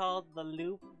things called the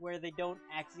loop where they don't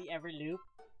actually ever loop?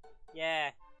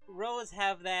 Yeah, Rows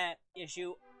have that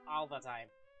issue all the time.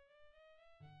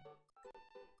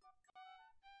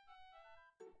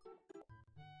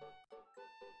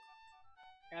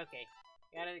 Okay,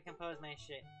 gotta decompose my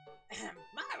shit.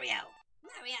 Mario!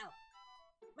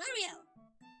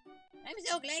 I'm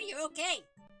so glad you're okay!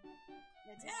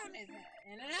 The town is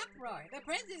in an uproar. The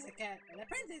princess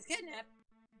kidnapped.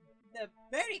 The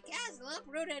very castle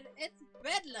uprooted. It's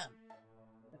bedlam.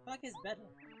 The fuck is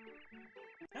Bedlam?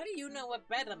 How do you know what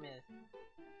Bedlam is?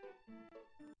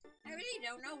 I really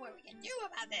don't know what we can do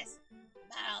about this.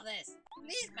 About all this.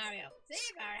 Please, Mario,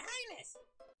 save our highness.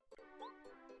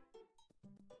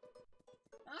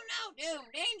 Oh no, Doom,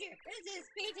 danger! Princess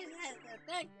Peaches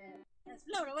has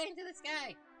flown away into the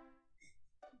sky.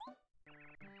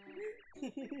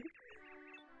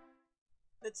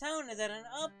 The town is at an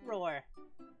uproar.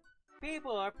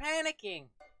 People are panicking.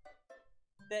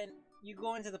 Then you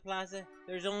go into the plaza,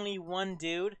 there's only one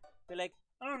dude. They're like,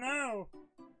 Oh no!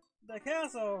 The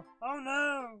castle! Oh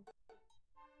no!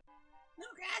 No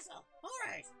castle!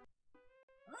 Horrors!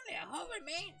 Only a home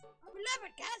remains. A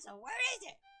beloved castle. Where is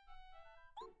it?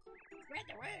 Spread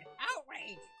the word.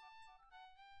 Outrage!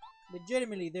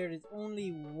 legitimately, there is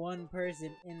only one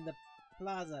person in the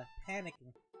plaza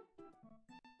panicking.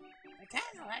 The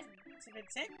castle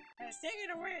has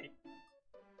taken away.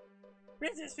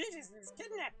 Princess Peaches is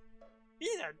kidnapped.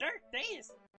 These are dark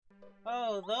days.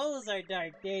 Oh, those are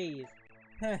dark days.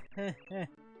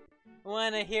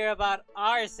 Wanna hear about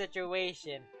our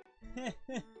situation?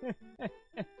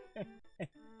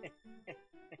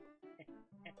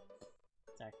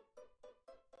 Sorry.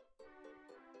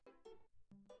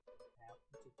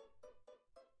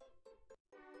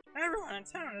 Everyone in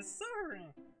town is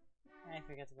suffering. I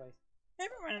forgot the voice.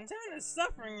 Everyone in town is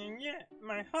suffering, and yet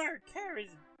my heart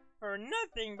carries for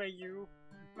nothing but you,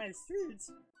 my sweet.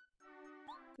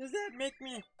 Does that make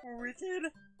me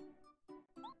wicked?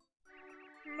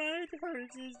 My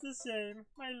heart is the same,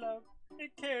 my love.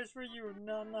 It cares for you,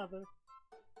 none other.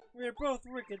 We are both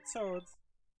wicked toads.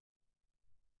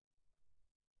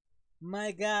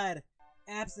 My god,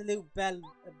 absolute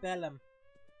bellum.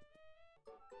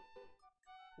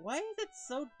 Why is it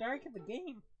so dark of a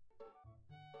game?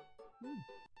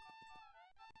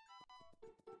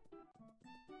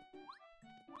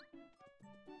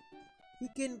 He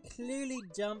can clearly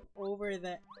jump over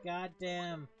that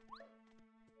goddamn...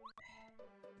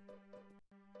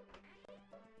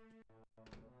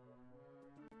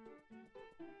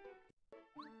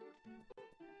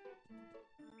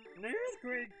 The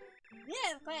earthquake! The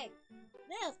earthquake!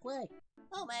 The earthquake!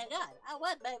 Oh my god,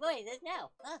 what my voice is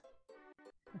now, huh?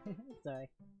 Sorry.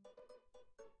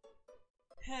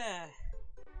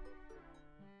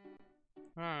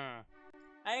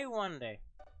 I wonder.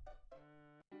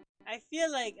 I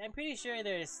feel like I'm pretty sure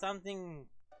there's something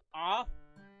off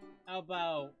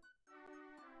about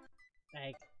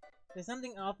there's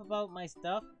something off about my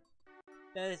stuff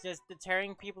that is just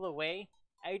deterring people away.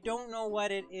 I don't know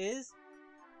what it is,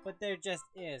 but there just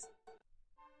is.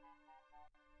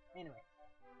 Anyway.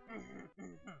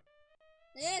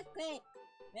 The earthquake!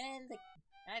 And the...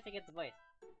 I forget the voice.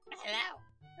 Hello!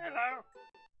 Hello!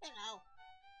 Hello!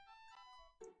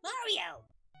 Mario!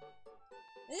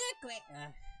 The earthquake!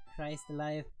 Christ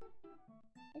alive.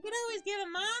 I could always give a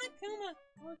Monokuma.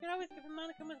 Or I could always give a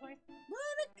Monokuma's voice.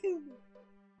 Monokuma!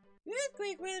 The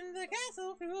earthquake when the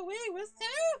castle flew away was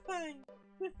terrifying.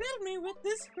 It filled me with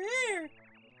despair.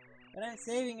 But I'm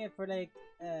saving it for like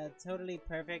a totally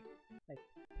perfect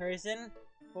person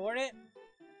for it.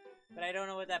 But I don't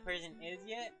know what that person is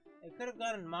yet. It could have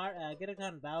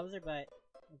gone Bowser, but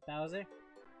Bowser.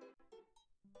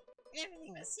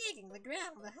 Everything was shaking, the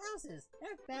ground, the houses.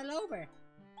 It fell over.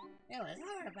 It was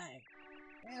horrifying.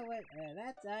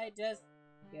 I just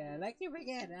like to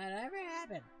forget that ever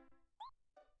happened.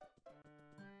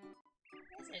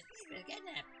 Princess Peach was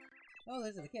kidnapped. Oh,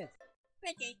 those are the kids.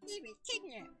 Princess Peach was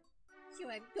kidnapped. So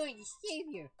I'm going to save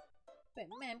you. But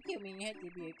Mom told me you had to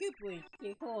be a good boy to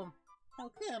stay home. How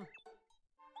come?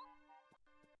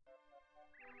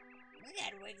 My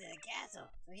dad works at the castle,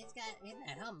 so he's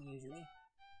not home usually.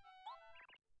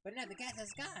 But now the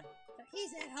castle's gone, so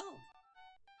he's at home.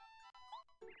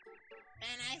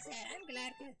 And I said, I'm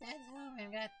glad because Dad's home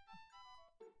and got...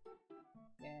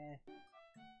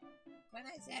 When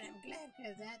I said I'm glad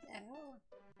because Dad's at home,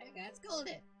 I got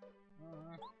scolded.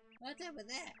 What's up with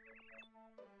that?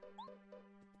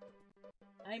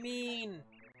 I mean,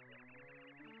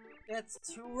 that's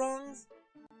two wrongs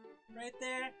right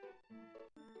there.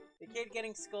 The kid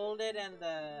getting scolded and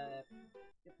the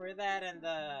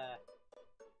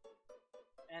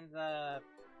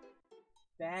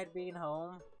dad being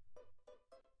home.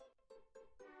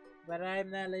 But I'm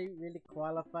not like, really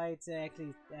qualified to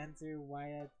actually answer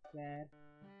why that's bad.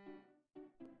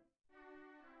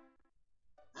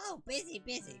 Oh, busy.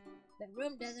 The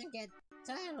room doesn't get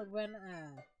tiled when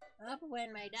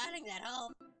my darling's at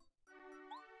home.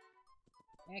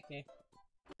 Okay.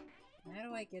 How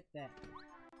do I get that?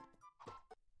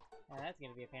 Oh, that's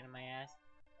gonna be a pain in my ass.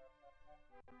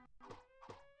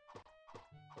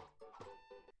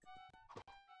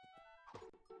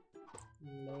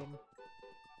 Lame.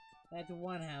 That's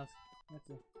one house. Let's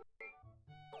see.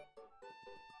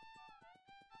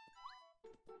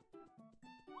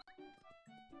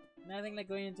 Nothing like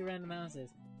going into random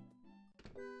houses.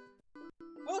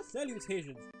 Oh,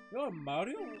 salutations! You're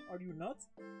Mario? Are you not?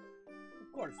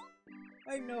 Of course.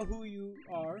 I know who you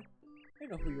are.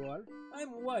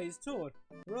 I'm Wise Toad,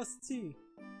 Rusty.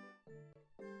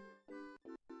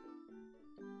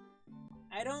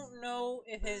 I don't know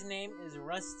if his name is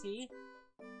Rusty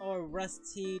or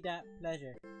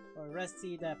Rusty.pleasure or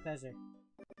Rusty.pleasure.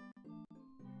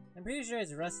 I'm pretty sure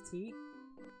it's Rusty.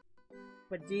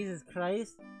 But Jesus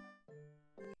Christ.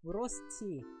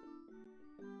 Rusty.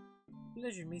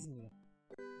 Pleasure meeting you.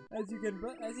 As you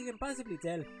can possibly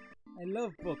tell, I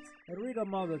love books. I read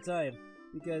them all the time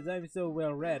because I'm so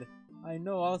well read. I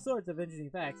know all sorts of interesting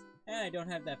facts, and I don't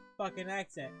have that fucking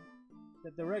accent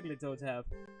that the regular toads have.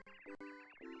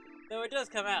 Though it does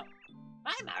come out.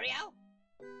 Bye, Mario!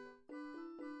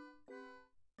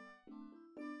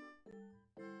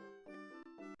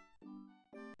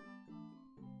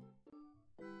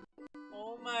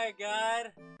 Oh my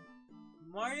god.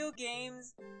 Mario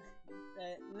games,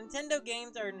 Nintendo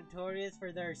games are notorious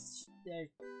for their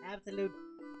absolute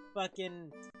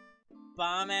fucking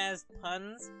bomb-ass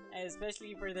puns,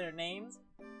 especially for their names.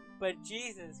 But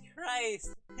Jesus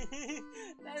Christ,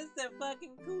 that's the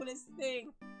fucking coolest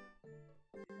thing.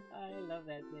 I love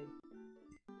that thing.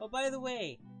 Oh, by the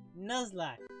way,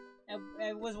 Nuzlocke.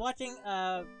 I was watching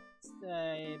a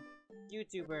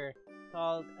YouTuber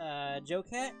called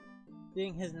JoeCat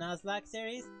doing his Nuzlocke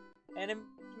series, and it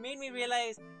made me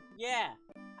realize, yeah,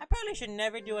 I probably should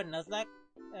never do a Nuzlocke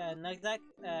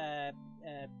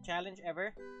challenge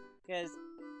ever, because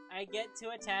I get too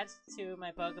attached to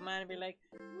my Pokemon and be like,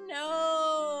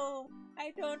 no,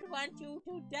 I don't want you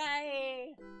to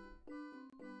die.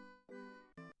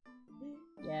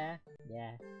 Yeah.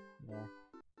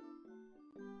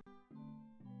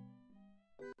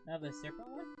 Now the circle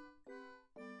one?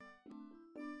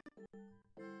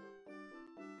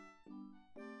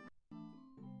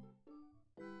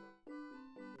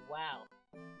 Wow.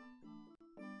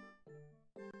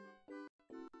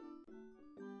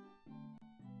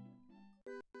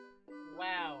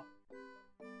 Wow.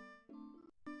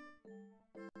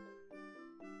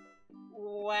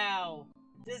 Wow.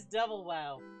 Just double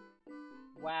wow.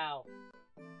 Wow.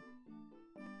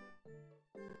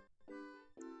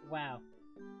 Wow.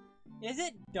 Is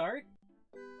it dark?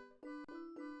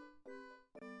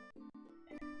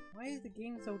 Why is the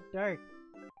game so dark?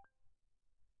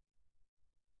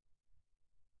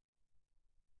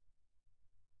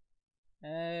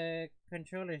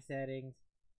 Controller settings.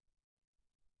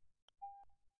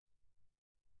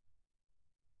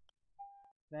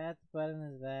 That button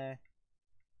is there.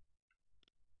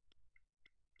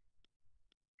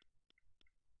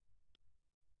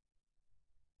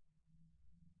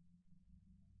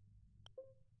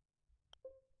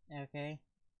 Okay.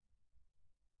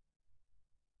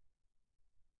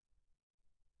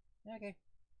 Okay.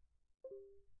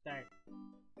 Dark.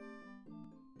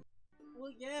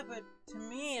 Well, yeah, but to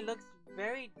me it looks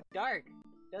very dark.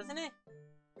 doesn't it?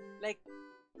 Like,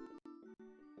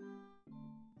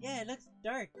 yeah, it looks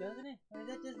dark, doesn't it? Or is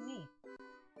that just me?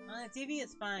 On the TV,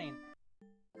 it's fine.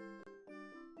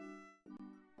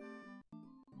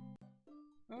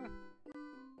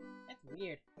 That's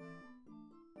weird.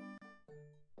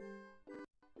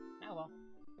 Oh well.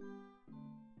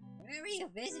 Whenever you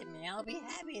visit me, I'll be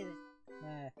happy to...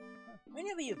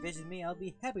 Whenever you visit me, I'll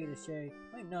be happy to share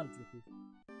my knowledge with you.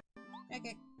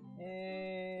 Okay.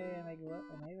 Am I go up?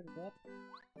 Am I able to go up?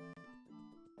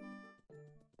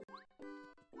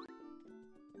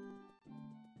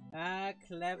 Ah,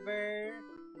 clever.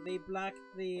 They blocked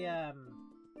the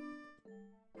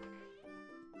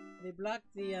They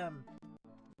blocked the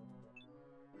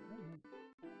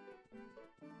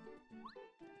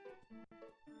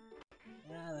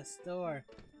the store.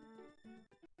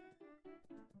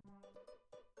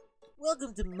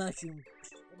 Welcome to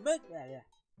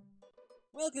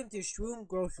Welcome to Shroom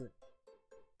Grocery.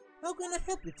 How can I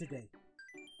help you today?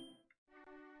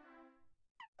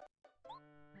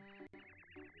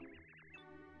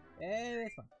 Hey,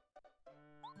 this one.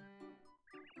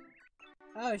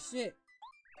 Oh shit.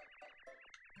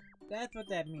 That's what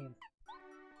that means.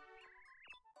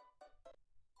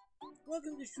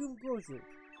 Welcome to Shroom Grocery.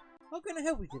 How can I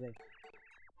help you today?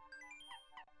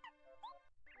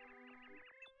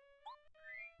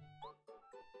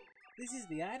 This is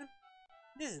the item?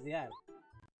 This is the item.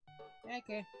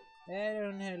 Okay. I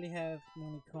don't really have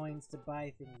many coins to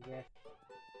buy things with.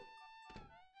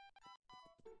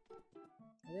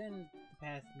 Then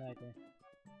pass my turn.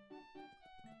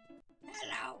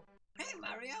 Hello! Hey,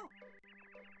 Mario!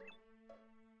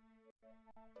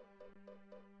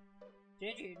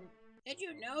 Did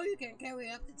you know you can carry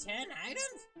up to 10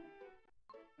 items?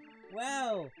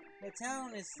 Wow! The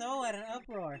town is so at an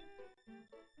uproar.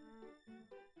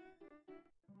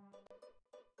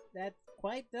 That's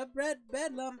quite the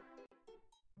bedlam.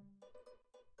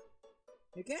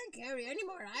 You can't carry any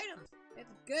more items. It's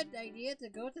a good idea to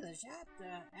go to the shop to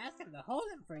ask them to hold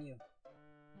them for you.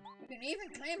 You can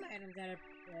even claim items that are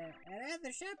at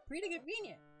the shop pretty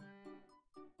convenient.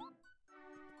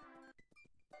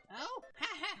 Oh, ha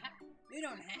ha ha! You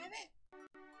don't have it?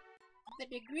 The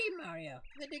degree, Mario.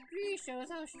 The degree shows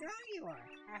how strong you are.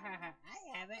 Ha ha ha!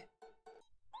 I have it.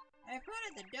 I fought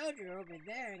at the dojo over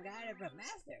there and got it from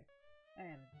Master. I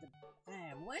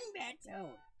am one bad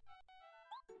toad.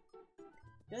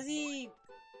 Does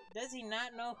he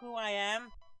not know who I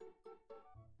am?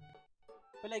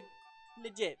 But like,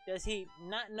 legit, does he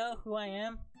not know who I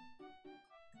am?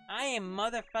 I am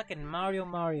motherfucking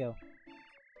Mario.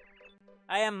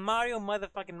 I am Mario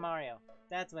motherfucking Mario.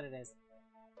 That's what it is.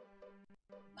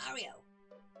 Mario!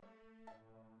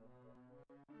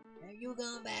 Have you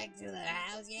gone back to the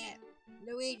house yet?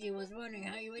 Luigi was wondering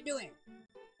how you were doing.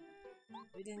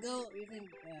 You can go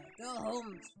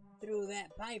home through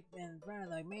that pipe in front of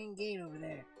the main gate over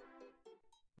there.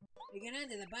 You can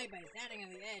enter the pipe by standing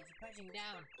on the edge, pushing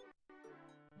down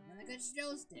on the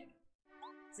control stick.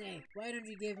 Say, why don't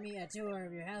you give me a tour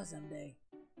of your house someday?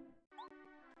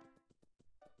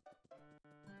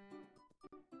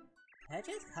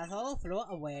 Hedges hustle flow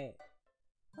away.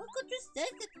 How could you say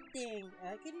such a thing?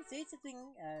 Can you say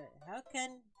something? How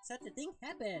can such a thing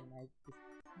happen?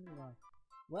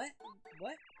 What?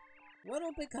 What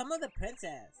will become of the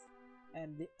princess?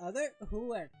 And the other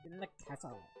who are in the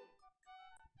castle?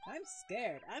 I'm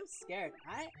scared.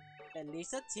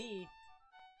 Elisa T.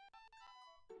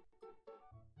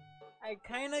 I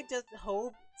kinda just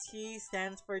hope T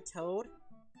stands for Toad.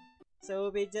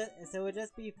 So it'll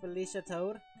just be Felicia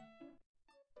Toad.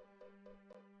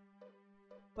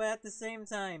 But at the same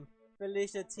time,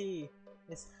 Felicia T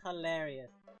is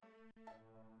hilarious.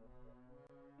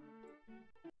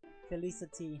 Felicia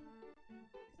T.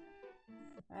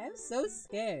 I am so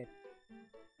scared.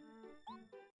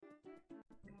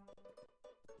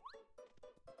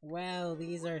 Wow,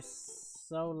 these are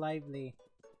so lively.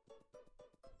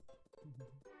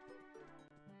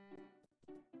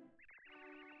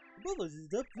 Above us is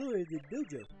the floor of the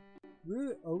dojo.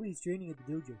 We're always training at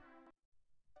the dojo.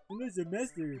 Unless our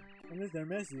master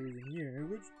isn't here, in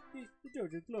which case the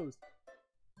dojo is closed.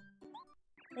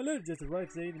 A letter just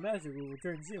arrived saying the master will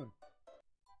return soon.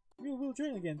 We will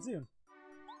train again soon.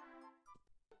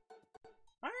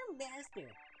 Our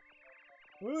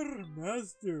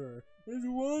master is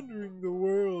wandering the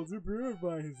world to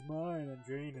purify his mind and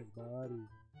train his body.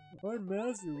 Our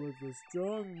master was a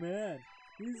strong man.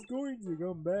 He's going to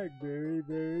come back very,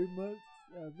 very much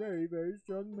a very, very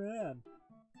strong man.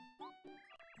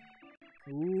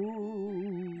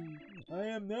 Ooh, I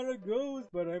am not a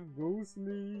ghost, but I'm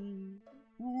ghostly.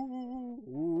 Ooh,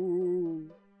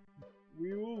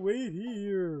 we will wait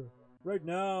here Right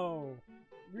now.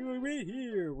 We will wait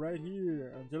here, right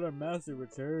here, until our master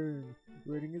returns.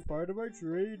 Waiting is part of our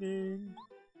training.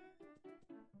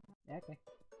 Okay.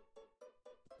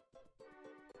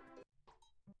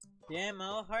 Damn,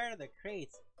 how hard are the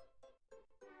crates?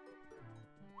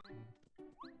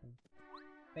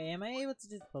 Wait, am I able to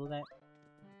just pull that?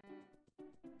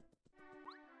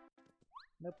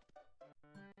 Nope.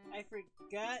 I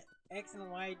forgot X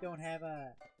and Y don't have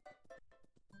a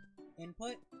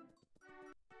input.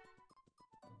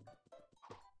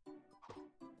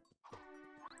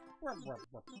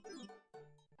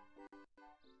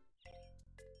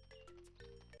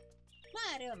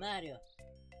 Mario, Mario,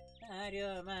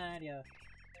 Mario, Mario,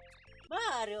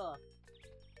 Mario,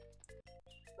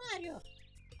 Mario,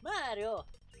 Mario.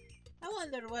 I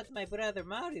wonder what my brother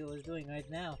Mario is doing right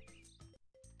now.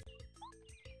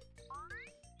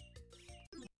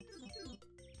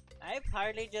 I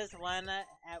partly just wanna,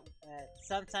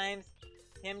 sometimes,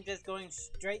 him just going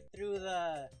straight through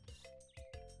the,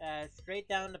 straight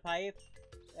down the pipe,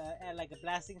 at like a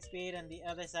blasting speed, and the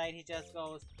other side he just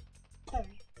goes, boom,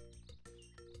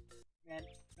 and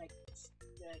like,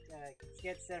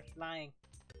 gets there flying.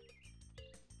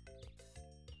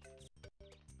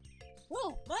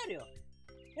 Whoa, Mario!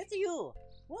 It's you!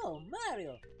 Whoa,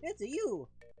 Mario! It's you!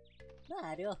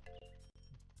 Mario!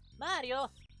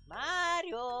 Mario!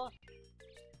 Mario!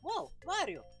 Whoa,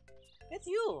 Mario! It's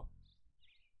you!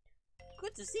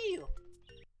 Good to see you!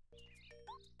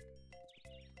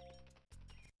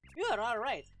 You're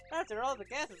alright. After all the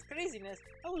gas's craziness,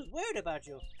 I was worried about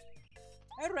you.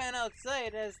 I ran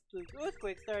outside as the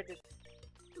earthquake started.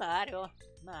 Mario!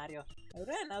 Mario! I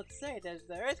ran outside as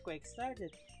the earthquake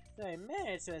started, so I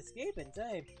managed to escape in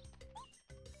time.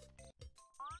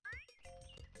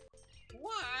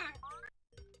 What?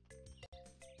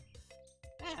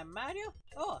 Ah, Mario?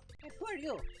 Oh, and who are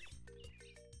you?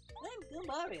 I'm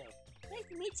Mario. Nice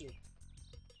to meet you.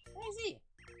 I see.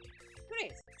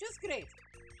 Great, just great.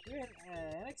 You're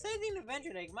an exciting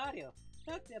adventure like Mario.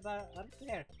 Talk about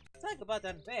unfair. Talk about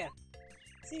unfair.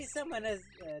 See, someone has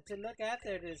to look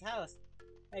after this house.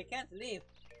 I can't leave.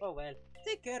 Oh well,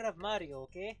 take care of Mario,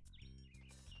 okay?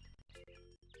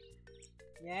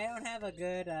 Yeah, I don't have a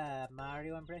good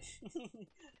Mario impression.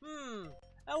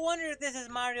 I wonder if this is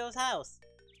Mario's house.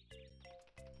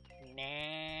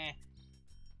 Nah.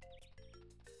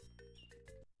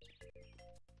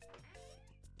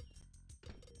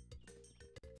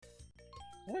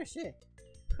 Oh shit.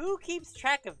 Who keeps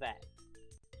track of that?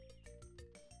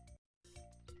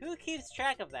 Who keeps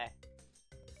track of that?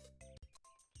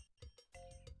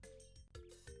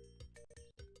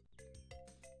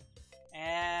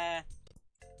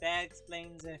 That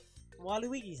explains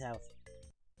Waluigi's house.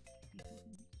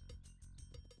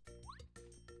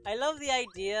 I love the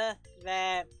idea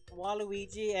that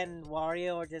Waluigi and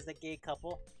Wario are just a gay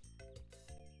couple.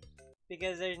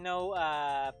 Because there's no,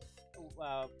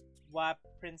 WAP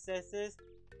princesses.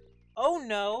 Oh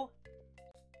no!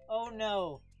 Oh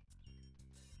no!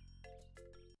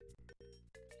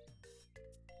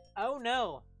 Oh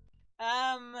no!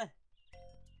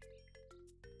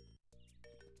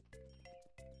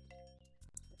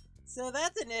 So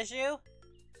that's an issue.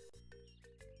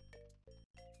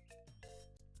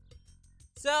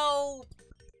 So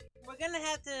we're gonna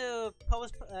have to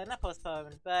not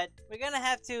postpone, but we're gonna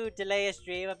have to delay a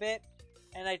stream a bit,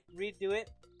 and I redo it.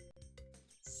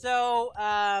 So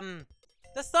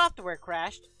the software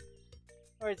crashed,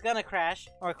 or it's gonna crash,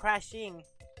 or crashing,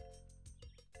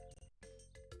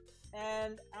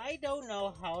 and I don't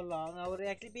know how long I would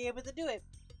actually be able to do it.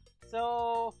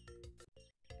 So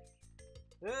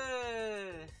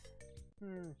I'm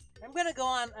gonna go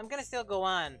on. I'm gonna still go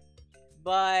on,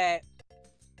 but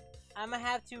I'm gonna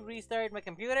have to restart my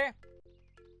computer.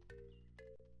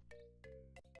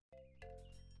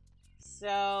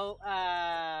 So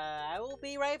I will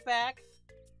be right back.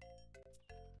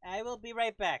 I will be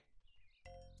right back.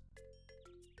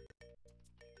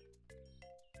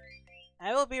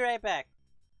 I will be right back.